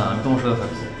 না, আমি তোমার সাথে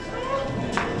থাকছি।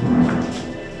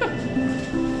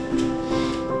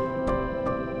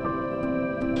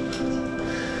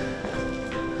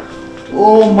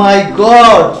 Oh my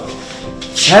God!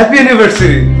 Happy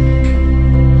anniversary!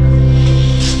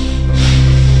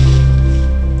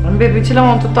 আমি ভেবেছিলাম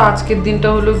অন্তত আজকের দিনটা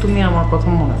হলেও তুমি আমার কথা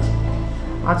মনে রাখো।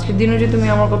 আজকের দিনও যে তুমি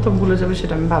আমার কথা ভুলে যাবে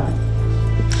সেটা আমি ভাবি।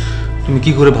 তুমি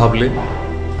কি করে ভাবলে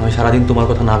আমি সারাদিন তোমার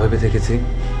কথা না ভেবে থেকেছি?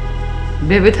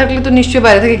 ভেবে থাকলে তো নিশ্চয়ই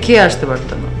বাইরে থেকে খেয়ে আসতে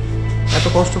পারতাম না, এত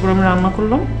কষ্ট করে আমি রান্না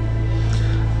করলাম।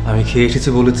 আমি খেয়ে এসেছি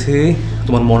বলেছি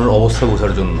তোমার মনের অবস্থা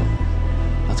বোঝার জন্য।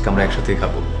 আজকে আমরা একসাথেই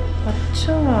খাবো।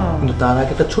 আচ্ছা, কিন্তু তার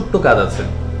আগে একটা ছোট্ট কাজ আছে,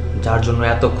 যার জন্য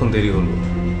এতক্ষণ দেরি হলো।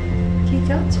 কি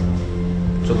কাজ?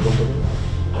 চোখ বন্ধ করো।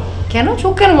 কেন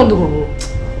চোখ কেন বন্ধ করবো?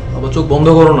 বাবা চোখ বন্ধ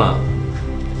করো না।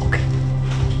 ওকে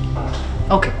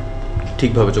ওকে,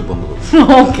 ঠিকভাবে চোখ বন্ধ করো।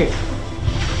 ওকে।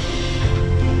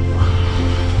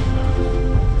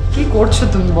 কি করছো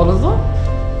তুমি বলো তো?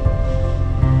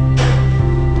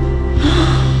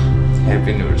 Happy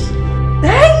anniversary.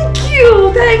 Thank you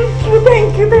thank you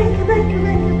thank you thank you thank you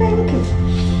thank you thank you,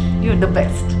 you are the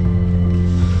best.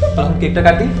 তখন কেকটা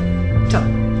কাটি। চল।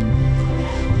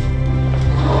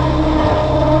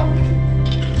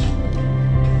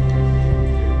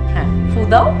 হ্যাঁ, ফু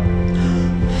দাও।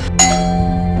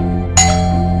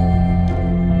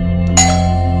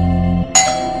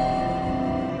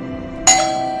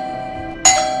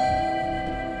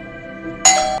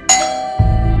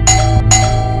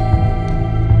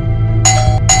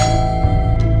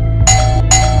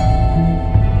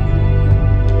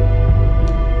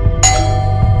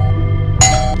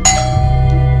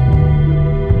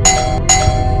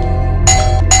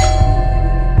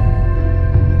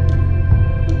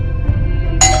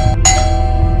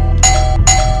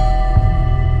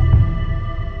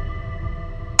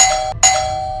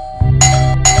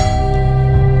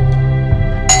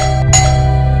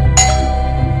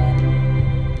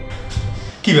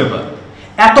 কি ব্যাপার,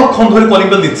 এতক্ষণ ধরে কলিং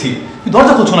বেল দিচ্ছি, তুমি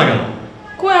দরজা খুলছো না কেন?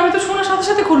 কই, আমি তো শোনার সাথে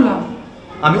সাথে খুললাম।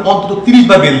 আমি অন্তত 30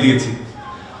 বার বেল দিয়েছি।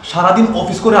 সারাদিন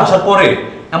অফিস করে আসার পরে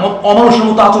এমন অমানুষের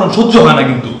মতো আচরণ সহ্য হয় না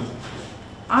কিন্তু।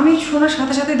 আমি শোনার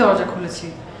সাথে সাথেই দরজা খুলেছি।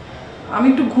 আমি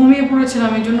একটু ঘুমিয়ে পড়েছিলাম,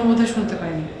 এই জন্য বোধহয় শুনতে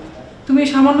পাইনি। তুমি এই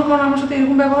সামান্য কারণে আমার সাথে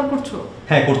এরকম ব্যবহার করছো?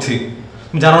 হ্যাঁ করছি।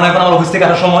 তুমি জানো না এখন আমার অফিস থেকে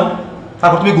আসার সময়?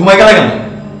 তারপর তুমি ঘুমাই গেলে কেন?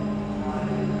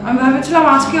 আমি ভেবেছিলাম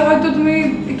আজকে হয়তো তুমি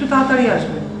একটু তাড়াতাড়ি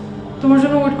আসবে, তোমার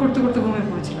জন্য ওয়েট করতে করতে ঘুমিয়ে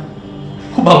পড়েছিলাম।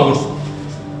 খুব ভালো করছো।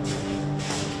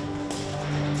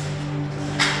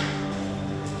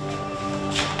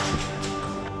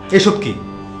 এসব কি?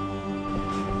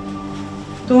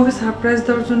 তোমাকে সারপ্রাইজ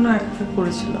দেওয়ার জন্য এক এক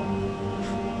করেছিলাম।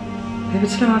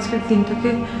 ভেবেছিলাম আজকের দিনটাকে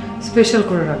স্পেশাল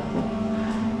করে রাখবো,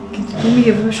 কিন্তু তুমি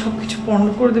এভাবে সবকিছু পণ্ড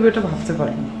করে দেবে এটা ভাবতে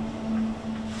পারিনি।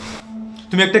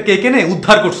 তুমি একটা কেক এনে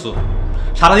উদ্ধার করছো।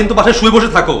 সারাদিন তো বাসায় শুয়ে বসে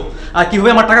থাকো, আর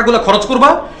কিভাবে আমার টাকাগুলো খরচ করবা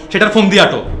সেটার ফোন দিয়ে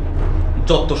আটো।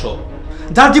 যত সব,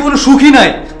 যার জীবনে সুখই নাই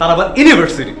তার আবার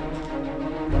ইউনিভার্সিটি।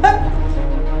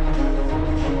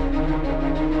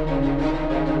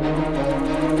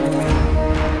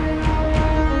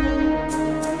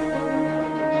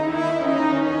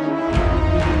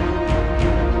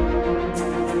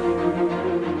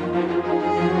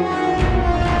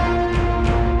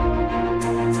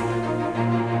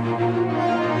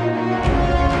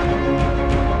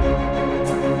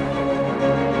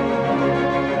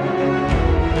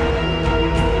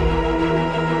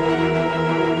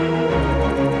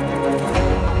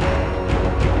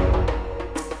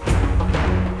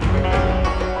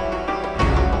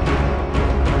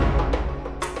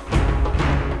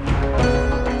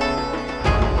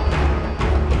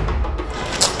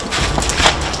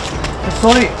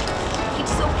 সরি।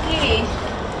 It's okay.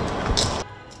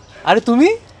 আরে তুমি?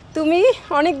 তুমি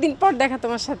অনেক দিন পর দেখা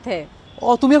তোমার সাথে। ও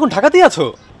তুমি এখন ঢাকাতেই আছো?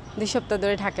 2 সপ্তাহ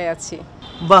ধরে ঢাকায় আছি।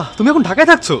 বাহ, তুমি এখন ঢাকায়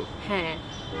থাকছো? হ্যাঁ।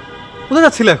 কোথায়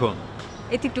যাচ্ছিলে এখন?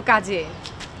 এই তো একটু কাজে।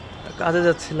 কাজে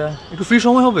যাচ্ছিলা, একটু ফ্রি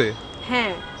সময় হবে?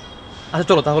 হ্যাঁ। আচ্ছা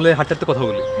চলো তাহলে হাঁটতে হাঁটতে কথা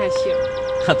বলি। হ্যাঁ শিওর।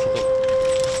 আচ্ছা চলো।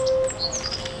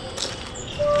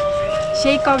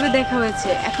 সেই কবে দেখা হয়েছে,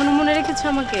 এখনো মনে রেখেছো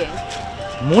আমাকে?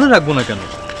 মনে রাখবো না কেন?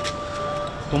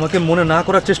 তোমাকে মনে না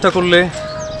করার চেষ্টা করলে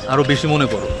আরো বেশি মনে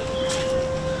করো।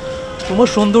 তোমার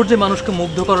সৌন্দর্যে মানুষকে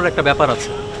মুগ্ধ করার একটা ব্যাপার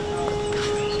আছে।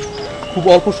 খুব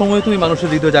অল্প সময়ে তুমি মানুষের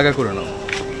হৃদয় জায়গা করে নাও।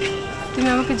 তুমি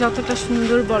আমাকে যতটা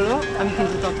সুন্দর বলো আমি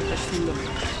কিন্তু ততটা সুন্দর।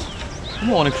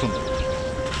 তুমি অনেক সুন্দর।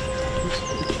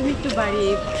 তুমি একটু বাড়ি।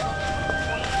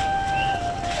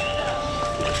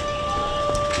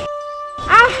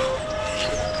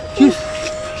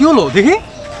 কি হলো দেখি?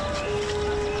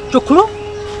 চোখ খুলো,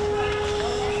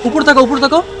 উপর তাকাও, উপর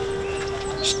তাকাও।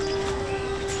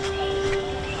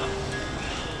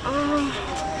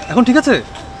 এখন ঠিক আছে?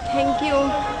 Thank you.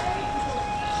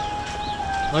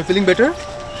 I feeling better?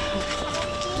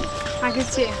 আগের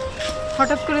চেয়ে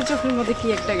হঠাৎ করে চোখের মধ্যে কি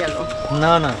একটা গেল।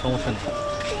 না না সমস্যা নেই,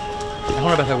 এখন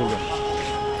আর ব্যথা করবে না।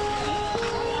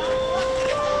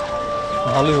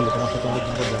 ভালোই হলো তোমার সাথে অনেক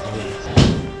দিন পর দেখা হলো।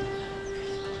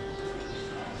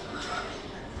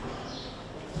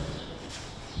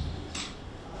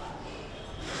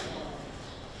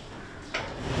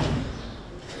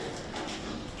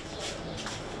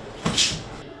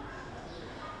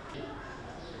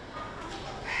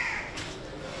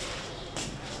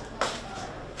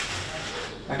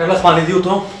 একটা গ্লাস পানি দিও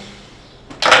তো।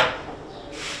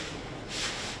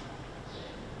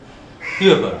 কি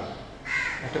ব্যাপার,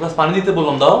 একটা গ্লাস পানি দিতে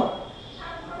বললাম, দাও।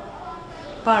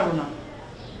 পারবো না।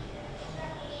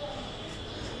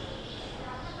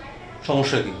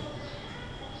 সমস্যা কি?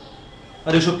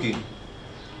 আর এসব কি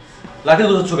লাগেজ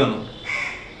গোছাচ্ছ কেন?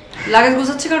 লাগেজ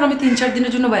গোছাচ্ছি কারণ আমি 3-4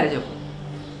 দিনের জন্য বাইরে যাব।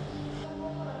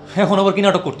 এখন আবার কি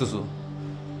নাটক করতেছো?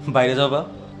 বাইরে যাবা?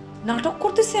 নাটক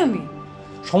করতেছি আমি?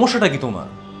 সমস্যাটা কি তোমার?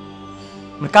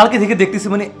 মানে কালকে থেকে দেখতেছি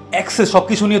মানে অ্যাক্সেস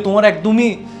সবকিছু নিয়ে তোমার একদমই,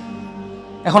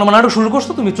 এখন আমার নাটক শুরু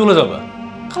করছো, তুমি চলে যাবা।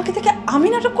 কালকে থেকে আমি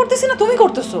নাটক করতেছি না তুমি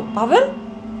করতেছো পাভেল?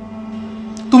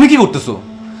 তুমি কি করতেছো?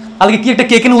 কালকে কি একটা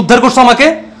কেক এনে উদ্ধার করছো আমাকে,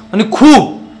 মানে খুব।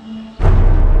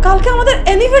 কালকে আমাদের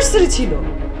অ্যানিভার্সারি ছিল।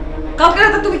 কালকে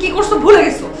রাতে তুমি কি করছো ভুলে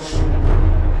গেছো?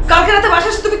 কালকে রাতে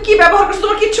বাসায় এসে তুমি কি ব্যবহার করছো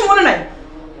তোমার কিচ্ছু মনে নাই?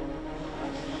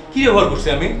 কি ব্যবহার করছি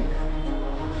আমি?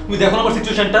 তুমি দেখো না আমার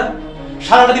সিচুয়েশনটা।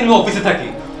 সারাটা দিন আমি অফিসে থাকি,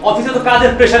 অফিসে তো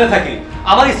কাজের প্রেসারে থাকি।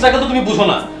 আমার স্ট্রাগল তো তুমি বুঝো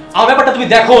না, আমার ব্যাপারটা তুমি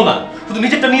দেখো না, শুধু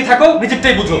নিজেরটা নিয়ে থাকো,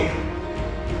 নিজেরটাই বুঝো।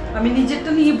 আমি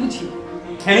নিজেরটা নিয়ে বুঝি।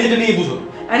 হ্যাঁ নিজেরটা নিয়ে বুঝো।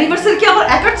 অ্যানিভার্সারি কি আমার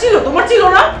একার ছিল, তোমার ছিল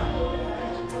না?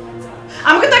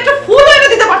 আমাকে তো একটা ফুল এনে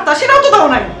দিতে পারতা, সেটাও তো দাও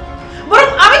নাই। বরং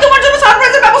আমি তোমার জন্য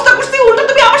সারপ্রাইজের ব্যবস্থা করছি, উল্টো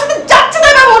তুমি আমার সাথে যাচ্ছে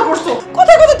তাই ব্যবহার করছো।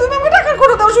 কোথায় কোথায় তুমি আমাকে টাকার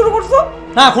খরচ দেওয়া শুরু করছো।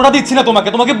 না খোটা দিচ্ছি না তোমাকে,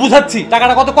 তোমাকে বুঝাচ্ছি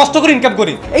টাকাটা কত কষ্ট করে ইনকাম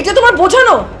করি। এইটা তোমার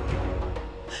বোঝানো?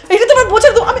 এইটা তোমার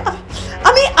বোঝানো?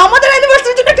 আমি আমাদের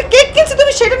অ্যানিভার্সারির জন্য একটা কেক কিনছি,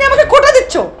 তুমি সেটা নিয়ে আমাকে খোটা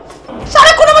দিচ্ছ।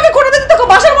 সারাক্ষণ আমাকে খোটা দিতে থাকো।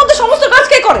 বাসার মধ্যে সমস্ত কাজ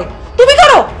কে করে? তুমি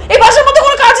করো। এই বাসার মধ্যে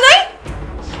কোনো কাজ নাই?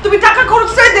 তুমি টাকা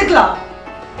খরচটাই দেখলা।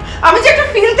 আমি যে একটা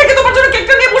ফিল থেকে তোমার জন্য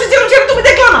কেকটা নিয়ে বসেছিলাম সেটা তুমি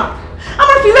দেখলা না।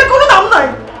 আমার ফিলের কোনো দাম নাই।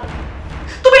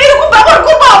 তুমি এরকম ব্যবহার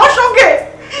করবে আমার সঙ্গে,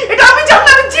 এটা আমি জানি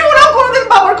না। আমি জীবনেও কোনোদিন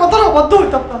বাবার কথার অবাধ্য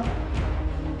হইতাম না,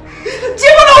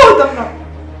 জীবনেও হইতাম না।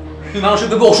 তুমি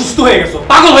মানসিকভাবে অসুস্থ হয়ে গেছো,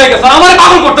 পাগল হয়ে গেছো, আমারে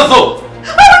পাগল করতেছো।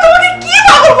 আমি তোমাকে কি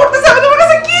পাগল করতেছি? আমি তোমার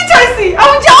কাছে কি চাইছি?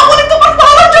 আমি যা বলি তোমার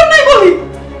ভালোর জন্যই বলি।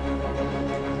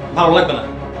 ভালো লাগবে না,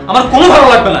 আমার কোনো ভালো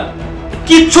লাগবে না,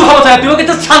 কিচ্ছু ভালো চাই না। তুমি আমাকে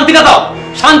just শান্তিটা দাও,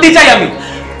 শান্তি চাই আমি।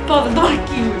 তোমার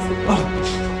কি হয়েছে?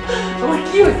 তোমার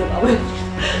কি হয়েছে বাবা?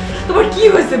 তোমার কি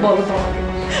হয়েছে বলো তো আমাকে।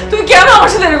 তুমি কেন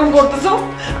আমার সাথে এরকম করতেছো?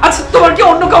 আচ্ছা তোমার কি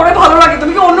অন্য কাউরে ভালো লাগে?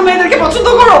 তুমি কি অন্য মেয়েদেরকে পছন্দ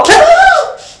করো?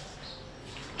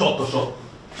 যত সব।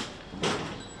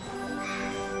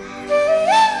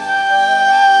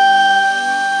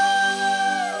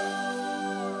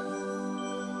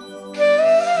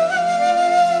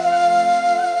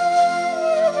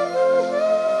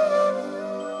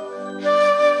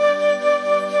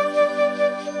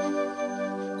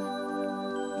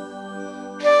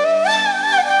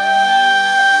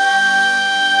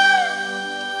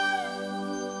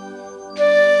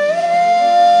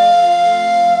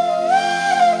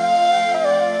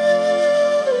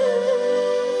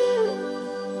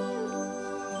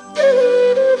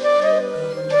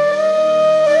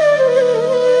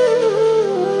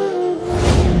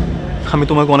 আমি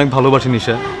তোমাকে অনেক ভালোবাসি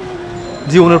নিশা,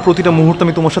 জীবনের প্রতিটা মুহূর্ত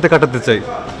আমি তোমার সাথে কাটাতে চাই।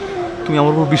 তুমি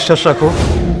আমার উপর বিশ্বাস রাখো।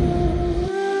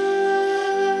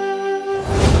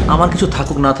 আমার কিছু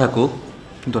থাকুক না থাকুক,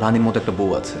 কিন্তু রানীর মতো একটা বউ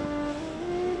আছে।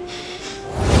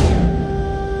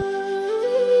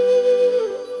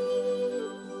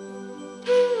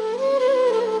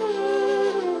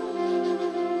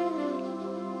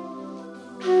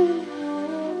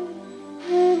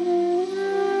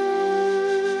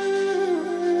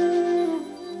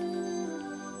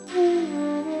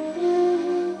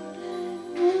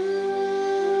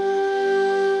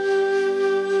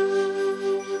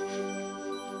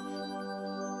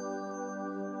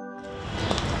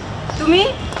 তুমি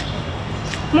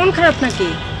মন খারাপ নাকি?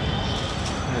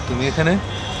 তুমি এখানে,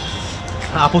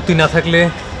 আপত্তি না থাকলে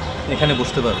এখানে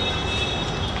বসতে পারো।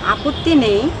 আপত্তি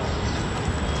নেই,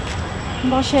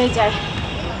 বসাই যায়।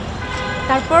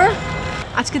 তারপর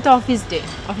আজকে তো অফিস ডে,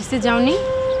 অফিসে যাওনি?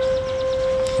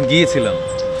 গিয়েছিলাম,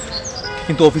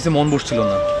 কিন্তু অফিসে মন বসছিল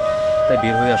না, তাই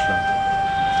বের হয়ে আসলাম।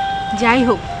 যাই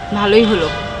হোক, ভালোই হলো।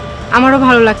 আমারও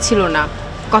ভালো লাগছিল না,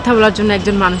 কথা বলার জন্য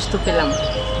একজন মানুষ তো পেলাম।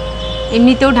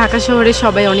 এমনিতেও ঢাকা শহরে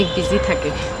সবাই অনেক বিজি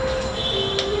থাকে।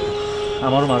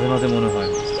 আমারও মাঝে মাঝে মনে হয়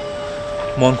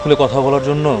মন খুলে কথা বলার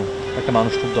জন্য একটা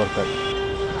মানুষ খুব দরকার।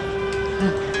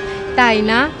 তাই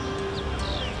না?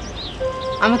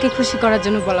 আমাকে খুশি করার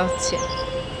জন্য বলা হচ্ছে।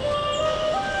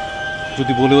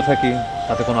 যদি বলেও থাকি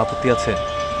তাতে কোনো আপত্তি আছে?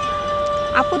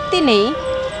 আপত্তি নেই,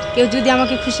 কেউ যদি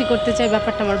আমাকে খুশি করতে চায়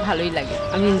ব্যাপারটা আমার ভালোই লাগে,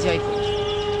 আমি এনজয় করি।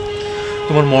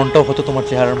 তোমার মনটাও হয়তো তোমার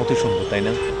চেহারার মতোই সুন্দর, তাই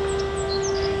না?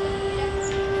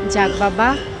 যাক বাবা,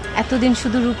 এতদিন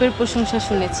শুধু রূপের প্রশংসা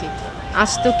শুনেছি,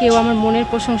 আজ তো কেউ আমার মনের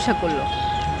প্রশংসা করলো।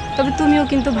 তবে তুমিও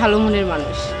কিন্তু ভালো মনের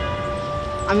মানুষ,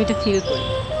 আমি এটা ফিল করি।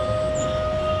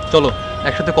 চলো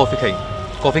একসাথে কফি খাই,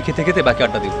 কফি খেতে খেতে বাকি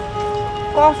আড্ডা দিব।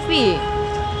 কফি?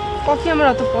 কফি আমার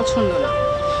অত পছন্দ না,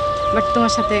 বাট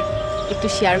তোমার সাথে একটু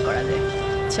শেয়ার করা যায়।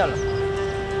 চলো।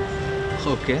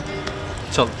 ওকে,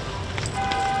 চলো।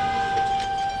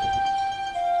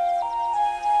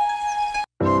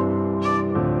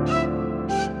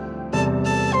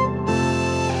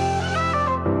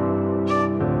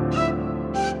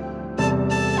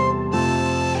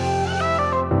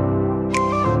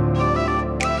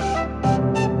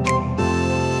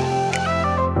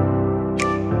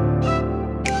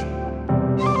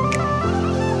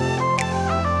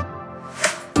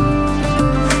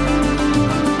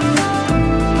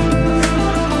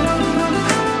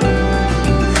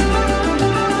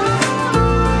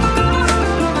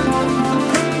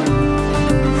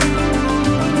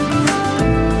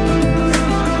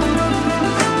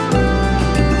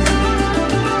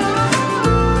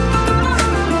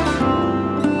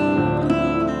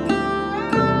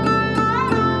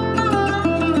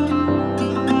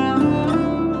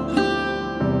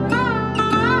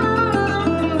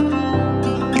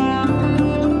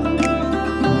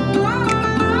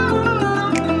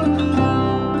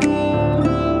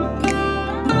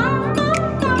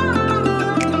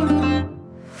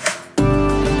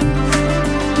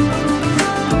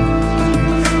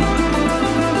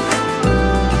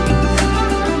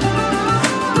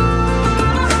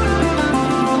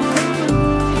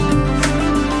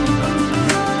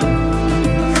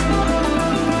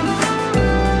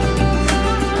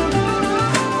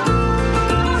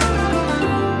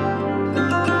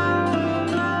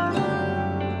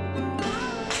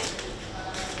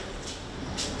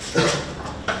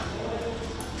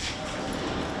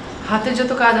 হাতে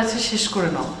যত কাজ আছে শেষ করে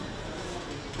নাও,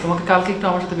 তোমাকে কালকে একটু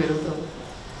আমার সাথে বেরোতে হবে।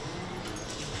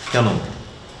 কেন?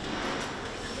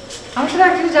 আমার সাথে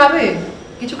একদিকে যাবে,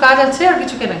 কিছু কাজ আছে আর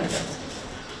কিছু কেনাকাটা আছে।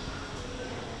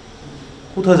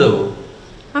 কোথায় যাব?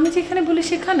 আমি যেখানে বলি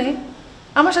সেখানে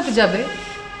আমার সাথে যাবে,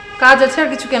 কাজ আছে আর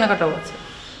কিছু কেনাকাটাও আছে।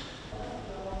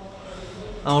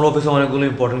 আমার অফিসে অনেকগুলো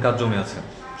ইম্পর্টেন্ট কাজ জমে আছে,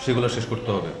 সেগুলো শেষ করতে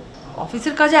হবে।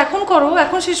 অফিসের কাজ এখন করো,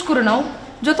 এখন শেষ করে নাও।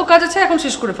 যত কাজ আছে এখন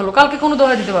শেষ করে ফেলো, কালকে কোনো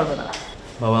দোহাই দিতে পারবে না।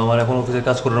 বাবা, আমার এখন অফিসের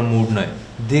কাজ করার মুড নাই।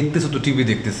 দেখতেছো তো, টিভি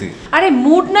দেখতেছি। আরে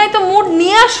মুড নাই তো মুড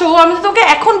নিয়ে আসো। আমি তো তোকে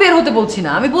এখন বের হতে বলছি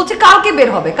না, আমি বলছি কালকে বের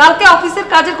হবে। কালকে অফিসের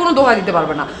কাজের কোনো দোহাই দিতে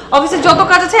পারবে না। অফিসের যত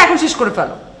কাজ আছে এখন শেষ করে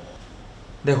ফেলো।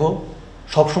 দেখো,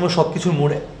 সবসময় সবকিছুর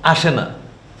মুড আসে না,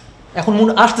 এখন মুড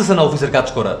আসতেছে না অফিসের কাজ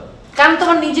করার। কারণ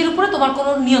তোমার নিজের উপরে তোমার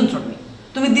কোনো নিয়ন্ত্রণ নেই।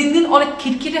 তুমি দিন দিন অনেক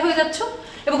খিটখিটে হয়ে যাচ্ছ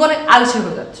এবং অনেক আলসে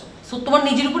হয়ে যাচ্ছ। সো তোমার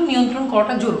নিজের উপর নিয়ন্ত্রণ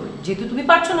করাটা জরুরি। যেহেতু তুমি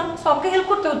পারছো না, সবকে হেল্প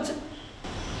করতে হচ্ছে।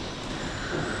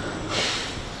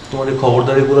 তোমার এই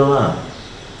খবরদারিগুলো না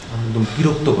একদম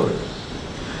বিরক্ত করে।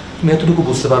 তুমি এতটুকু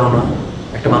বুঝতে পারো না,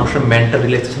 একটা মানুষের মেন্টাল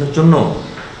রিল্যাক্সেশনের জন্য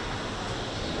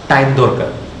টাইম দরকার।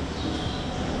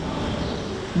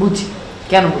 বুঝছি,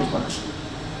 কেন বুঝবো না।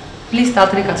 প্লিজ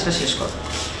তাড়াতাড়ি কাজটা শেষ করো।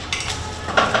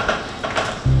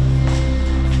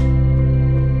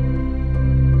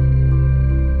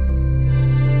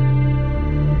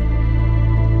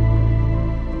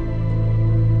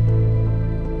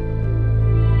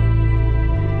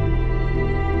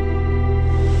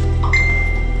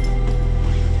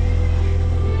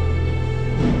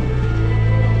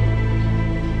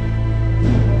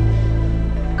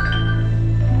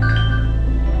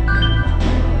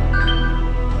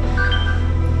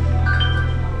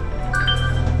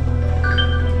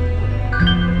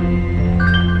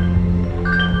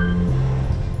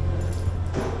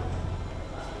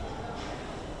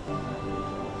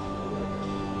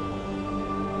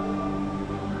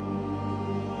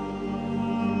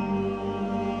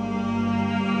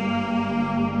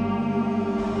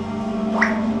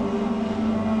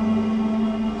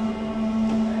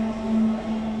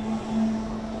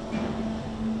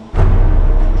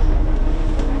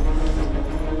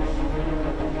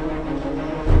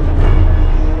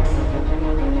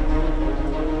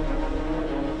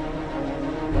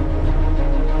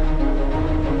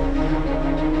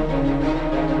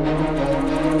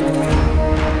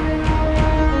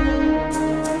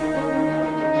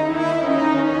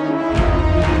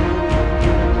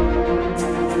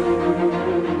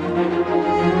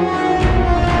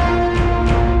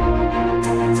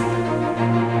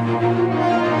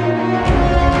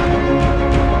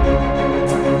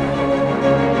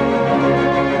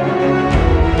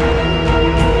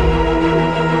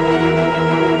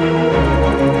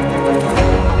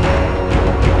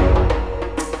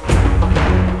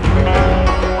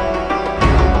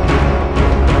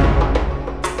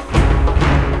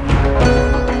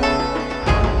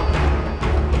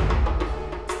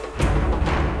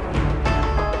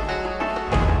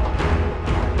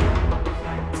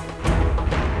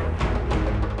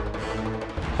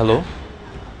 হ্যালো,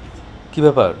 কি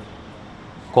ব্যাপার,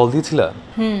 কল দিয়েছিলা?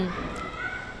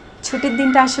 ছুটির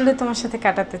দিনটা আসলে তোমার সাথে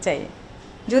কাটাতে চাই,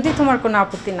 যদি তোমার কোনো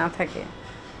আপত্তি না থাকে।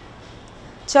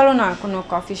 চলো না কোনো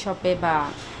কফি শপে বা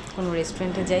কোনো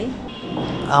রেস্টুরেন্টে যাই।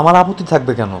 আমার আপত্তি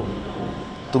থাকবে কেন?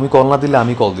 তুমি কল না দিলে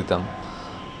আমি কল দিতাম।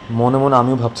 মনে মনে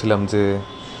আমিও ভাবছিলাম যে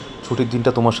ছুটির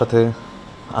দিনটা তোমার সাথে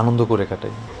আনন্দ করে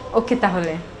কাটাই। ওকে,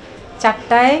 তাহলে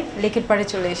 4টায় লেকের পাড়ে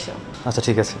চলে এসো। আচ্ছা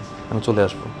ঠিক আছে, আমি চলে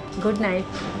আসবো। Good night.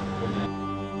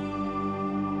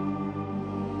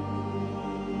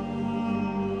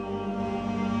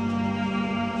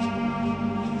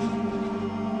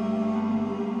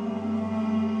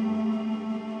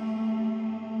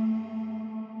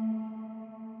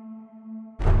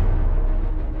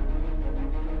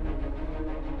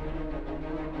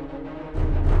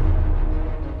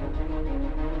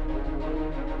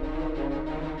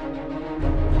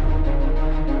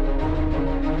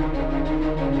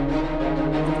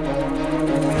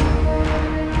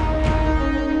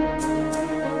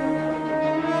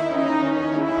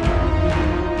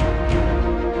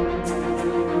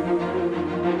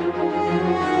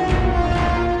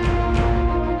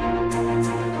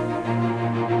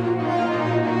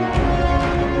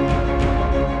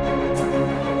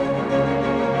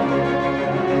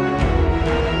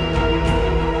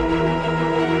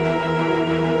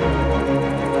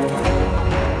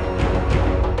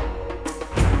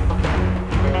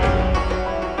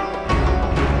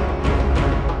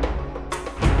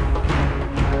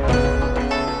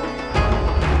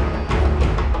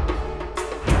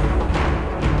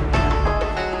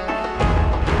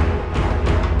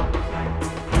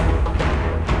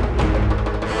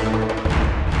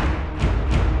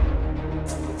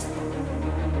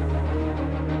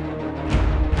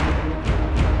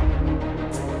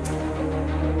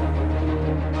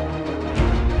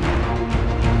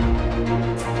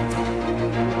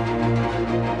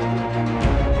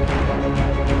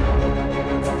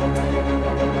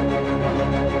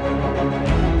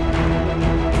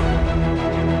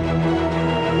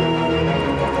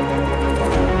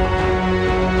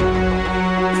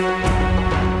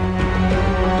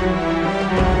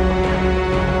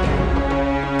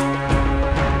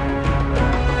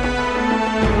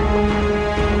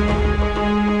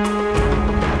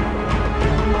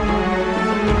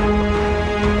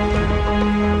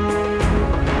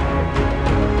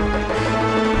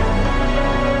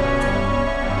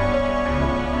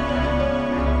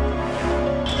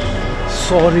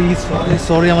 Sorry sorry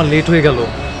sorry, আমার লেট হয়ে গেল,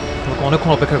 তোমাকে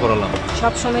অনেকক্ষণ অপেক্ষা করালাম।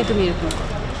 সব সময় তুমি এরকম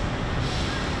করো,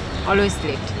 অলওয়েজ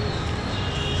লেট।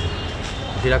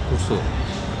 রাগ করছো?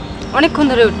 অনেকক্ষণ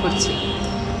ধরে ওয়েট করছি,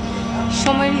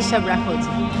 সময়ের হিসাব রাখা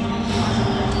উচিত।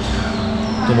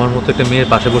 তোমার মতো একটা মেয়ের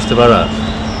পাশে বসতে পারা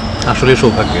আসলে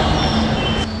সৌভাগ্য,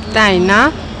 তাই না?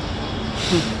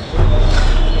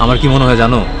 আমার কি মনে হয়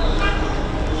জানো,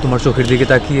 তোমার চোখের দিকে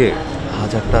তাকিয়ে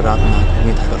হাজারটা রাত না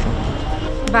ঘুমিয়ে থাকা সম্ভব।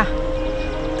 বাহ,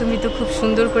 তুমি তো খুব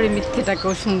সুন্দর করে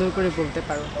মিথ্যেটাকেও সুন্দর করে বলতে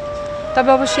পারো, তবে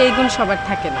অবশ্যই এই গুণ সবার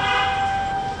থাকে না।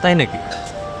 তাই নাকি?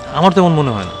 আমার তেমন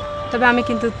মনে হয় না। তবে আমি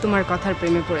কিন্তু তোমার কথার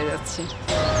প্রেমে পড়ে যাচ্ছি।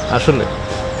 আসলে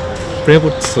প্রেমে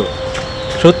পড়ছো?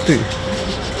 সত্যি?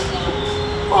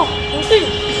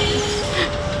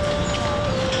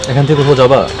 এখান থেকে কোথাও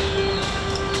যাবা?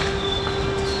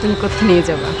 তুমি কোথায় নিয়ে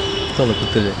যাবা? চলো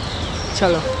ঘুরতে যাই।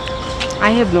 চলো,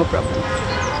 আই হ্যাভ নো প্রবলেম।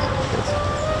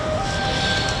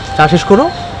 চা শেষ করো।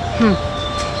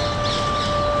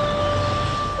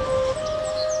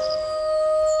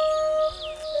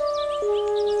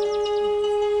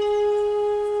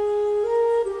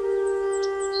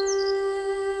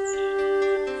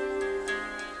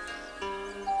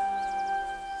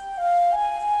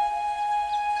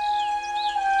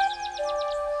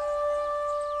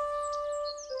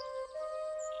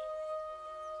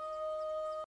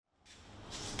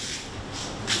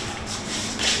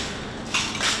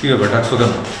 কি ব্যাপার, ডাকছো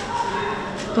কেন?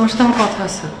 তোমার সাথে আমার কথা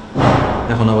আছে।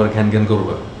 এখন আবার ঘ্যান ঘ্যান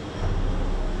করবা?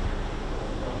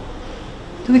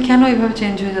 তুমি কেন এইভাবে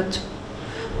চেঞ্জ হয়ে যাচ্ছ?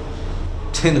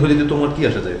 চেঞ্জ হয়ে যেতে তোমার কি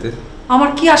আসে যাইতে? আমার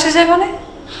কি আসে যায় মানে?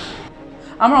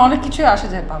 আমার অনেক কিছুই আসে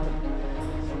যায় পাবে।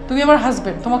 তুমি আমার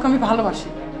হাজবেন্ড, তোমাকে আমি ভালোবাসি,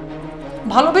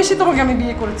 ভালোবেসে তোমাকে আমি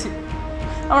বিয়ে করেছি।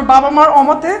 আমার বাবা মার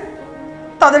অমতে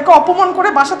তাদেরকে অপমান করে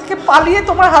বাসা থেকে পালিয়ে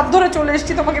তোমার হাত ধরে চলে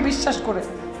এসেছি তোমাকে বিশ্বাস করে।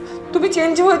 তুমি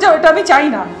চেঞ্জ হয়ে যাও, এটা আমি চাই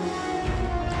না।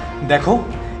 দেখো,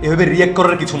 এভাবে রিঅ্যাক্ট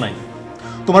করার কিছু নাই।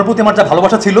 তোমার প্রতি আমার যা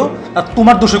ভালোবাসা ছিল তা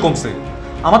তোমার দোষে কমছে।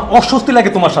 আমার অস্বস্তি লাগে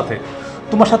তোমার সাথে।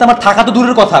 তোমার সাথে আমার থাকা তো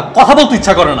দূরের কথা, কথা বলতে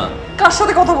ইচ্ছা করে না। কার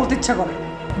সাথে কথা বলতে ইচ্ছা করে?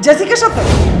 জেসিকার সাথে?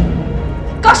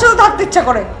 কার সাথে থাকতে ইচ্ছা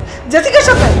করে? জেসিকার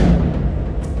সাথে।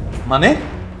 মানে?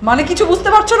 মানে কিছু বুঝতে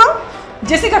পারছো না?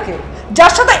 জেসিকাকে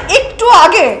যার সাথে একটু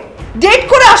আগে ডেট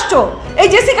করে আসছো, এই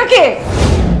জেসিকা কে?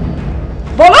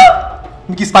 বলো।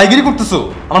 তুমি কি স্পাইগিরি করতেছো?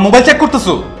 আমার মোবাইল চেক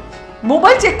করতেছো?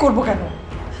 মোবাইল চেক করবো কেন?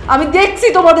 আমি দেখছি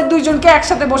তোমাদের দুইজনকে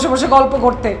একসাথে বসে বসে গল্প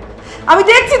করতে, আমি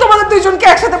দেখছি তোমাদের দুইজনকে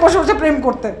একসাথে বসে বসে প্রেম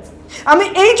করতে। আমি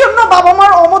এই জন্য বাবা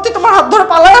মার অমতে তোমার হাত ধরে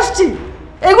পালায় আসছি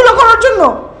এগুলো করার জন্য?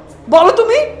 বলো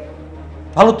তুমি।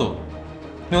 ভালো তো,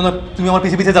 তুমি আমার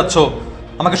পিছে পিছে যাচ্ছ,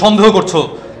 আমাকে সন্দেহ করছো,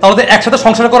 তাহলে তো একসাথে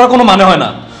সংসার করার কোনো মানে হয় না।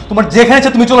 তোমার যেখানে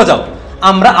ইচ্ছা তুমি চলে যাও,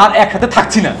 আমরা আর একসাথে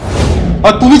থাকছি না।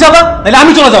 আর তুমি যাবা নাহলে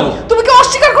আমি চলে যাবো। তুমি কি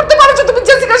অস্বীকার করতে পারো যে তুমি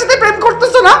জেসিকার সাথে প্রেম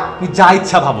করতেছো না? তুমি যা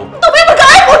ইচ্ছা ভাবো। তুমি আমার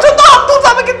গায়ে পর্যন্ত হাত তুলছো,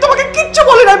 আমি কিন্তু তোমাকে কিচ্ছু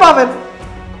বলি নাই পাবেন।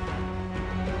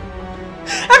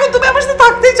 এখন তুমি আমার সাথে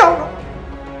থাকতেই চাও না।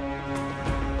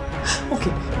 ওকে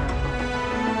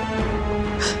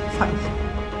ফাইন,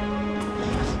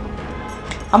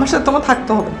 আমার সাথে তোমার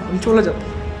থাকতে হবে না, আমি চলে যাবো।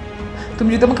 তুমি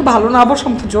যদি আমাকে ভালো না বাসো,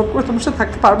 আমি তো জোর করে তোমার সাথে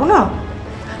থাকতে পারবো না।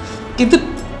 কিন্তু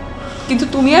কিন্তু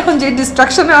তুমি এখন যে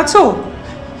ডিস্ট্রাকশনে আছো,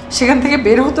 সেখান থেকে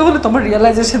বের হতে হলে তোমার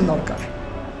রিয়েলাইজেশন দরকার।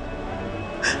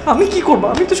 আমি কি করবো?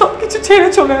 আমি তো সবকিছু ছেড়ে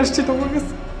চলে আসছি তোমার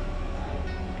কাছে।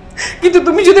 কিন্তু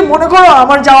তুমি যদি মনে করো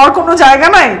আমার যাওয়ার কোনো জায়গা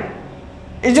নাই,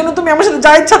 এই জন্য তুমি আমার সাথে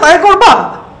যা ইচ্ছা তাই করবা,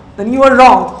 দেন ইউ আর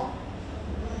রং।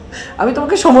 আমি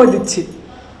তোমাকে সময় দিচ্ছি,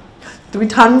 তুমি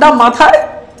ঠান্ডা মাথায়,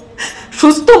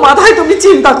 সুস্থ মাথায় তুমি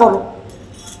চিন্তা করো।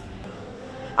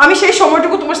 আমি সেই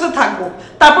সময়টুকু তোমার সাথে থাকবো।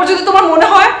 তারপর যদি তোমার মনে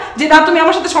হয় যে না তুমি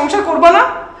আমার সাথে সংসার করবা না,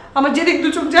 আমার যেদিক দু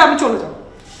চোখ যে আমি চলে যাবো,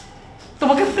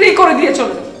 তোমাকে ফ্রি করে দিয়ে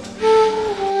চলে যাবো।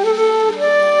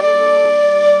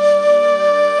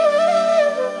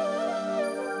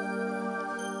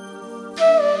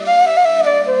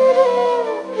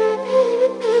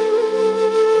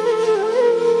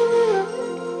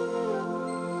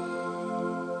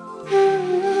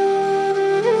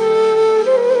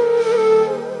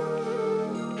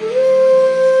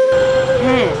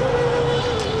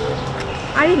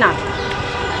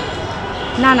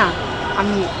 না না,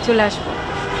 আমি চলে আসবো।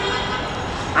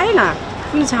 আরে না,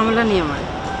 কোনো ঝামেলা নেই আমার।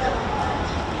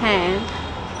 হ্যাঁ,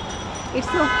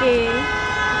 ইটস ওকে।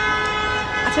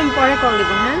 আচ্ছা, আমি পরে কল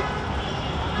দেবো। হ্যাঁ,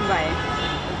 বাই।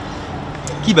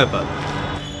 কি ব্যাপার?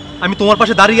 আমি তোমার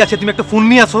পাশে দাঁড়িয়ে আছি, তুমি একটা ফোন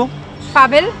নিয়ে আসো।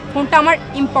 পাবেল, ফোনটা আমার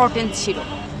ইম্পর্টেন্ট ছিল।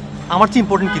 আমার চেয়ে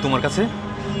ইম্পর্টেন্ট কি তোমার কাছে?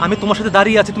 আমি তোমার সাথে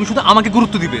দাঁড়িয়ে আছি, তুমি শুধু আমাকে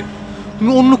গুরুত্ব দিবে, তুমি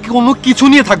অন্য কোনো কিছু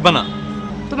নিয়ে থাকবে না।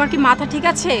 তোমার কি মাথা ঠিক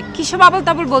আছে? কিসব আবল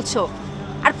তাবল বলছো?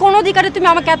 আর কোন অধিকারে তুমি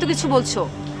আমাকে এত কিছু বলছো?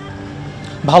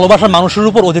 ভালোবাসার মানুষের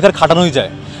উপর অধিকার খাটানোই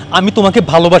যায়। আমি তোমাকে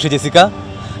ভালোবাসি জেসিকা,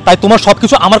 তাই তোমার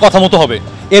সবকিছু আমার কথা মতো হবে,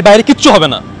 এর বাইরে কিচ্ছু হবে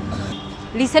না।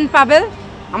 লিসেন পাবেল,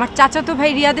 আমার চাচাতো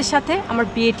ভাই রিয়াদের সাথে আমার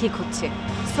বিয়ে ঠিক হচ্ছে,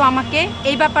 সো আমাকে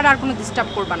এই ব্যাপারে আর কোনো ডিস্টার্ব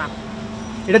করবা না।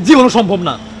 এটা জীবনও সম্ভব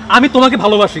না। আমি তোমাকে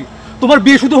ভালোবাসি, তোমার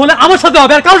বিয়ে শুধু হলে আমার সাথে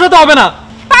হবে, আর কারোর সাথে হবে না।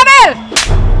 পাবেল,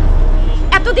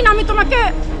 এতদিন আমি তোমাকে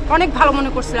অনেক ভালো মনে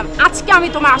করছিলাম, আজকে আমি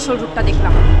তোমার আসল রূপটা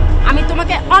দেখলাম। আমি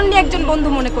তোমাকে অনলি একজন বন্ধু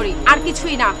মনে করি, আর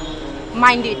কিছুই না।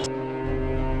 Mind it.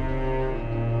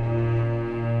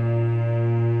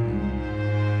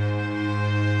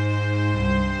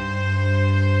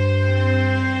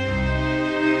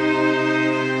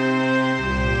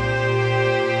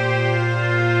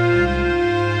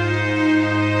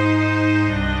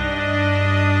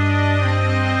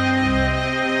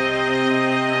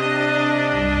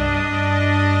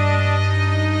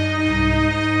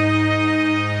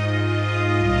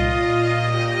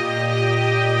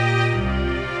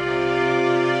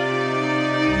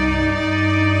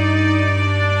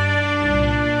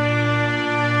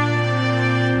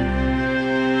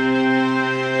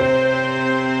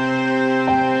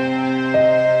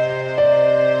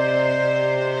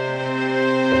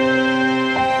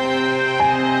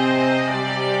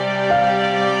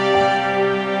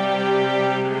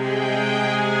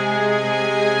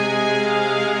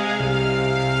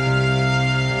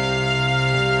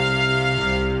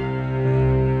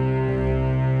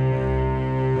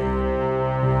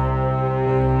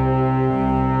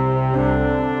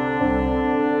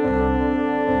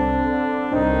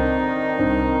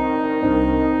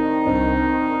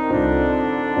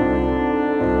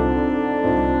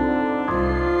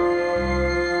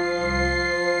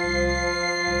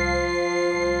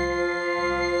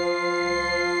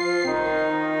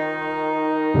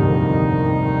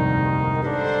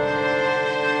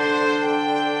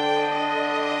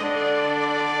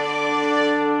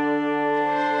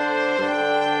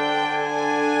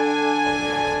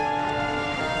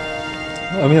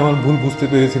 আমি আমার ভুল বুঝতে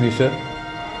পেরেছি নিশা।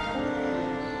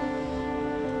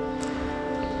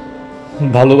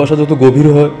 ভালোবাসা যত গভীর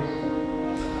হয়,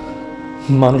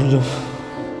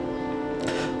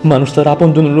 মানুষ তার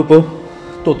আপনজনের উপর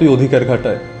ততই অধিকার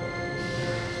খাটায়।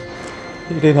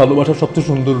 এটাই ভালোবাসার সবচেয়ে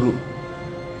সুন্দর রূপ।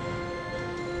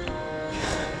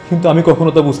 কিন্তু আমি কখনো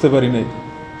তা বুঝতে পারি নাই।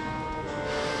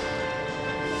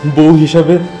 বউ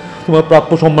হিসাবে তোমার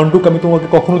প্রাপ্য সম্মানটুকু আমি তোমাকে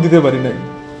কখনো দিতে পারি নাই।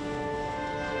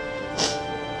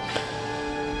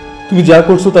 তুমি যা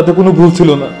করছো তাতে কোনো ভুল ছিল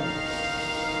না,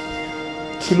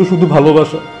 ছিল শুধু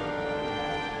ভালোবাসা।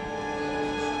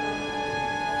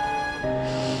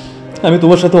 আমি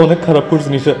তোমার সাথে অনেক খারাপ করছি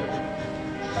নিশা,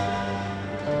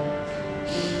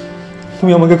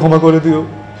 তুমি আমাকে ক্ষমা করে দিও।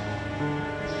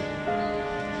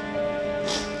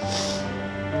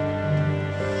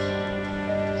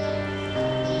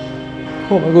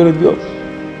 ক্ষমা করে দিও।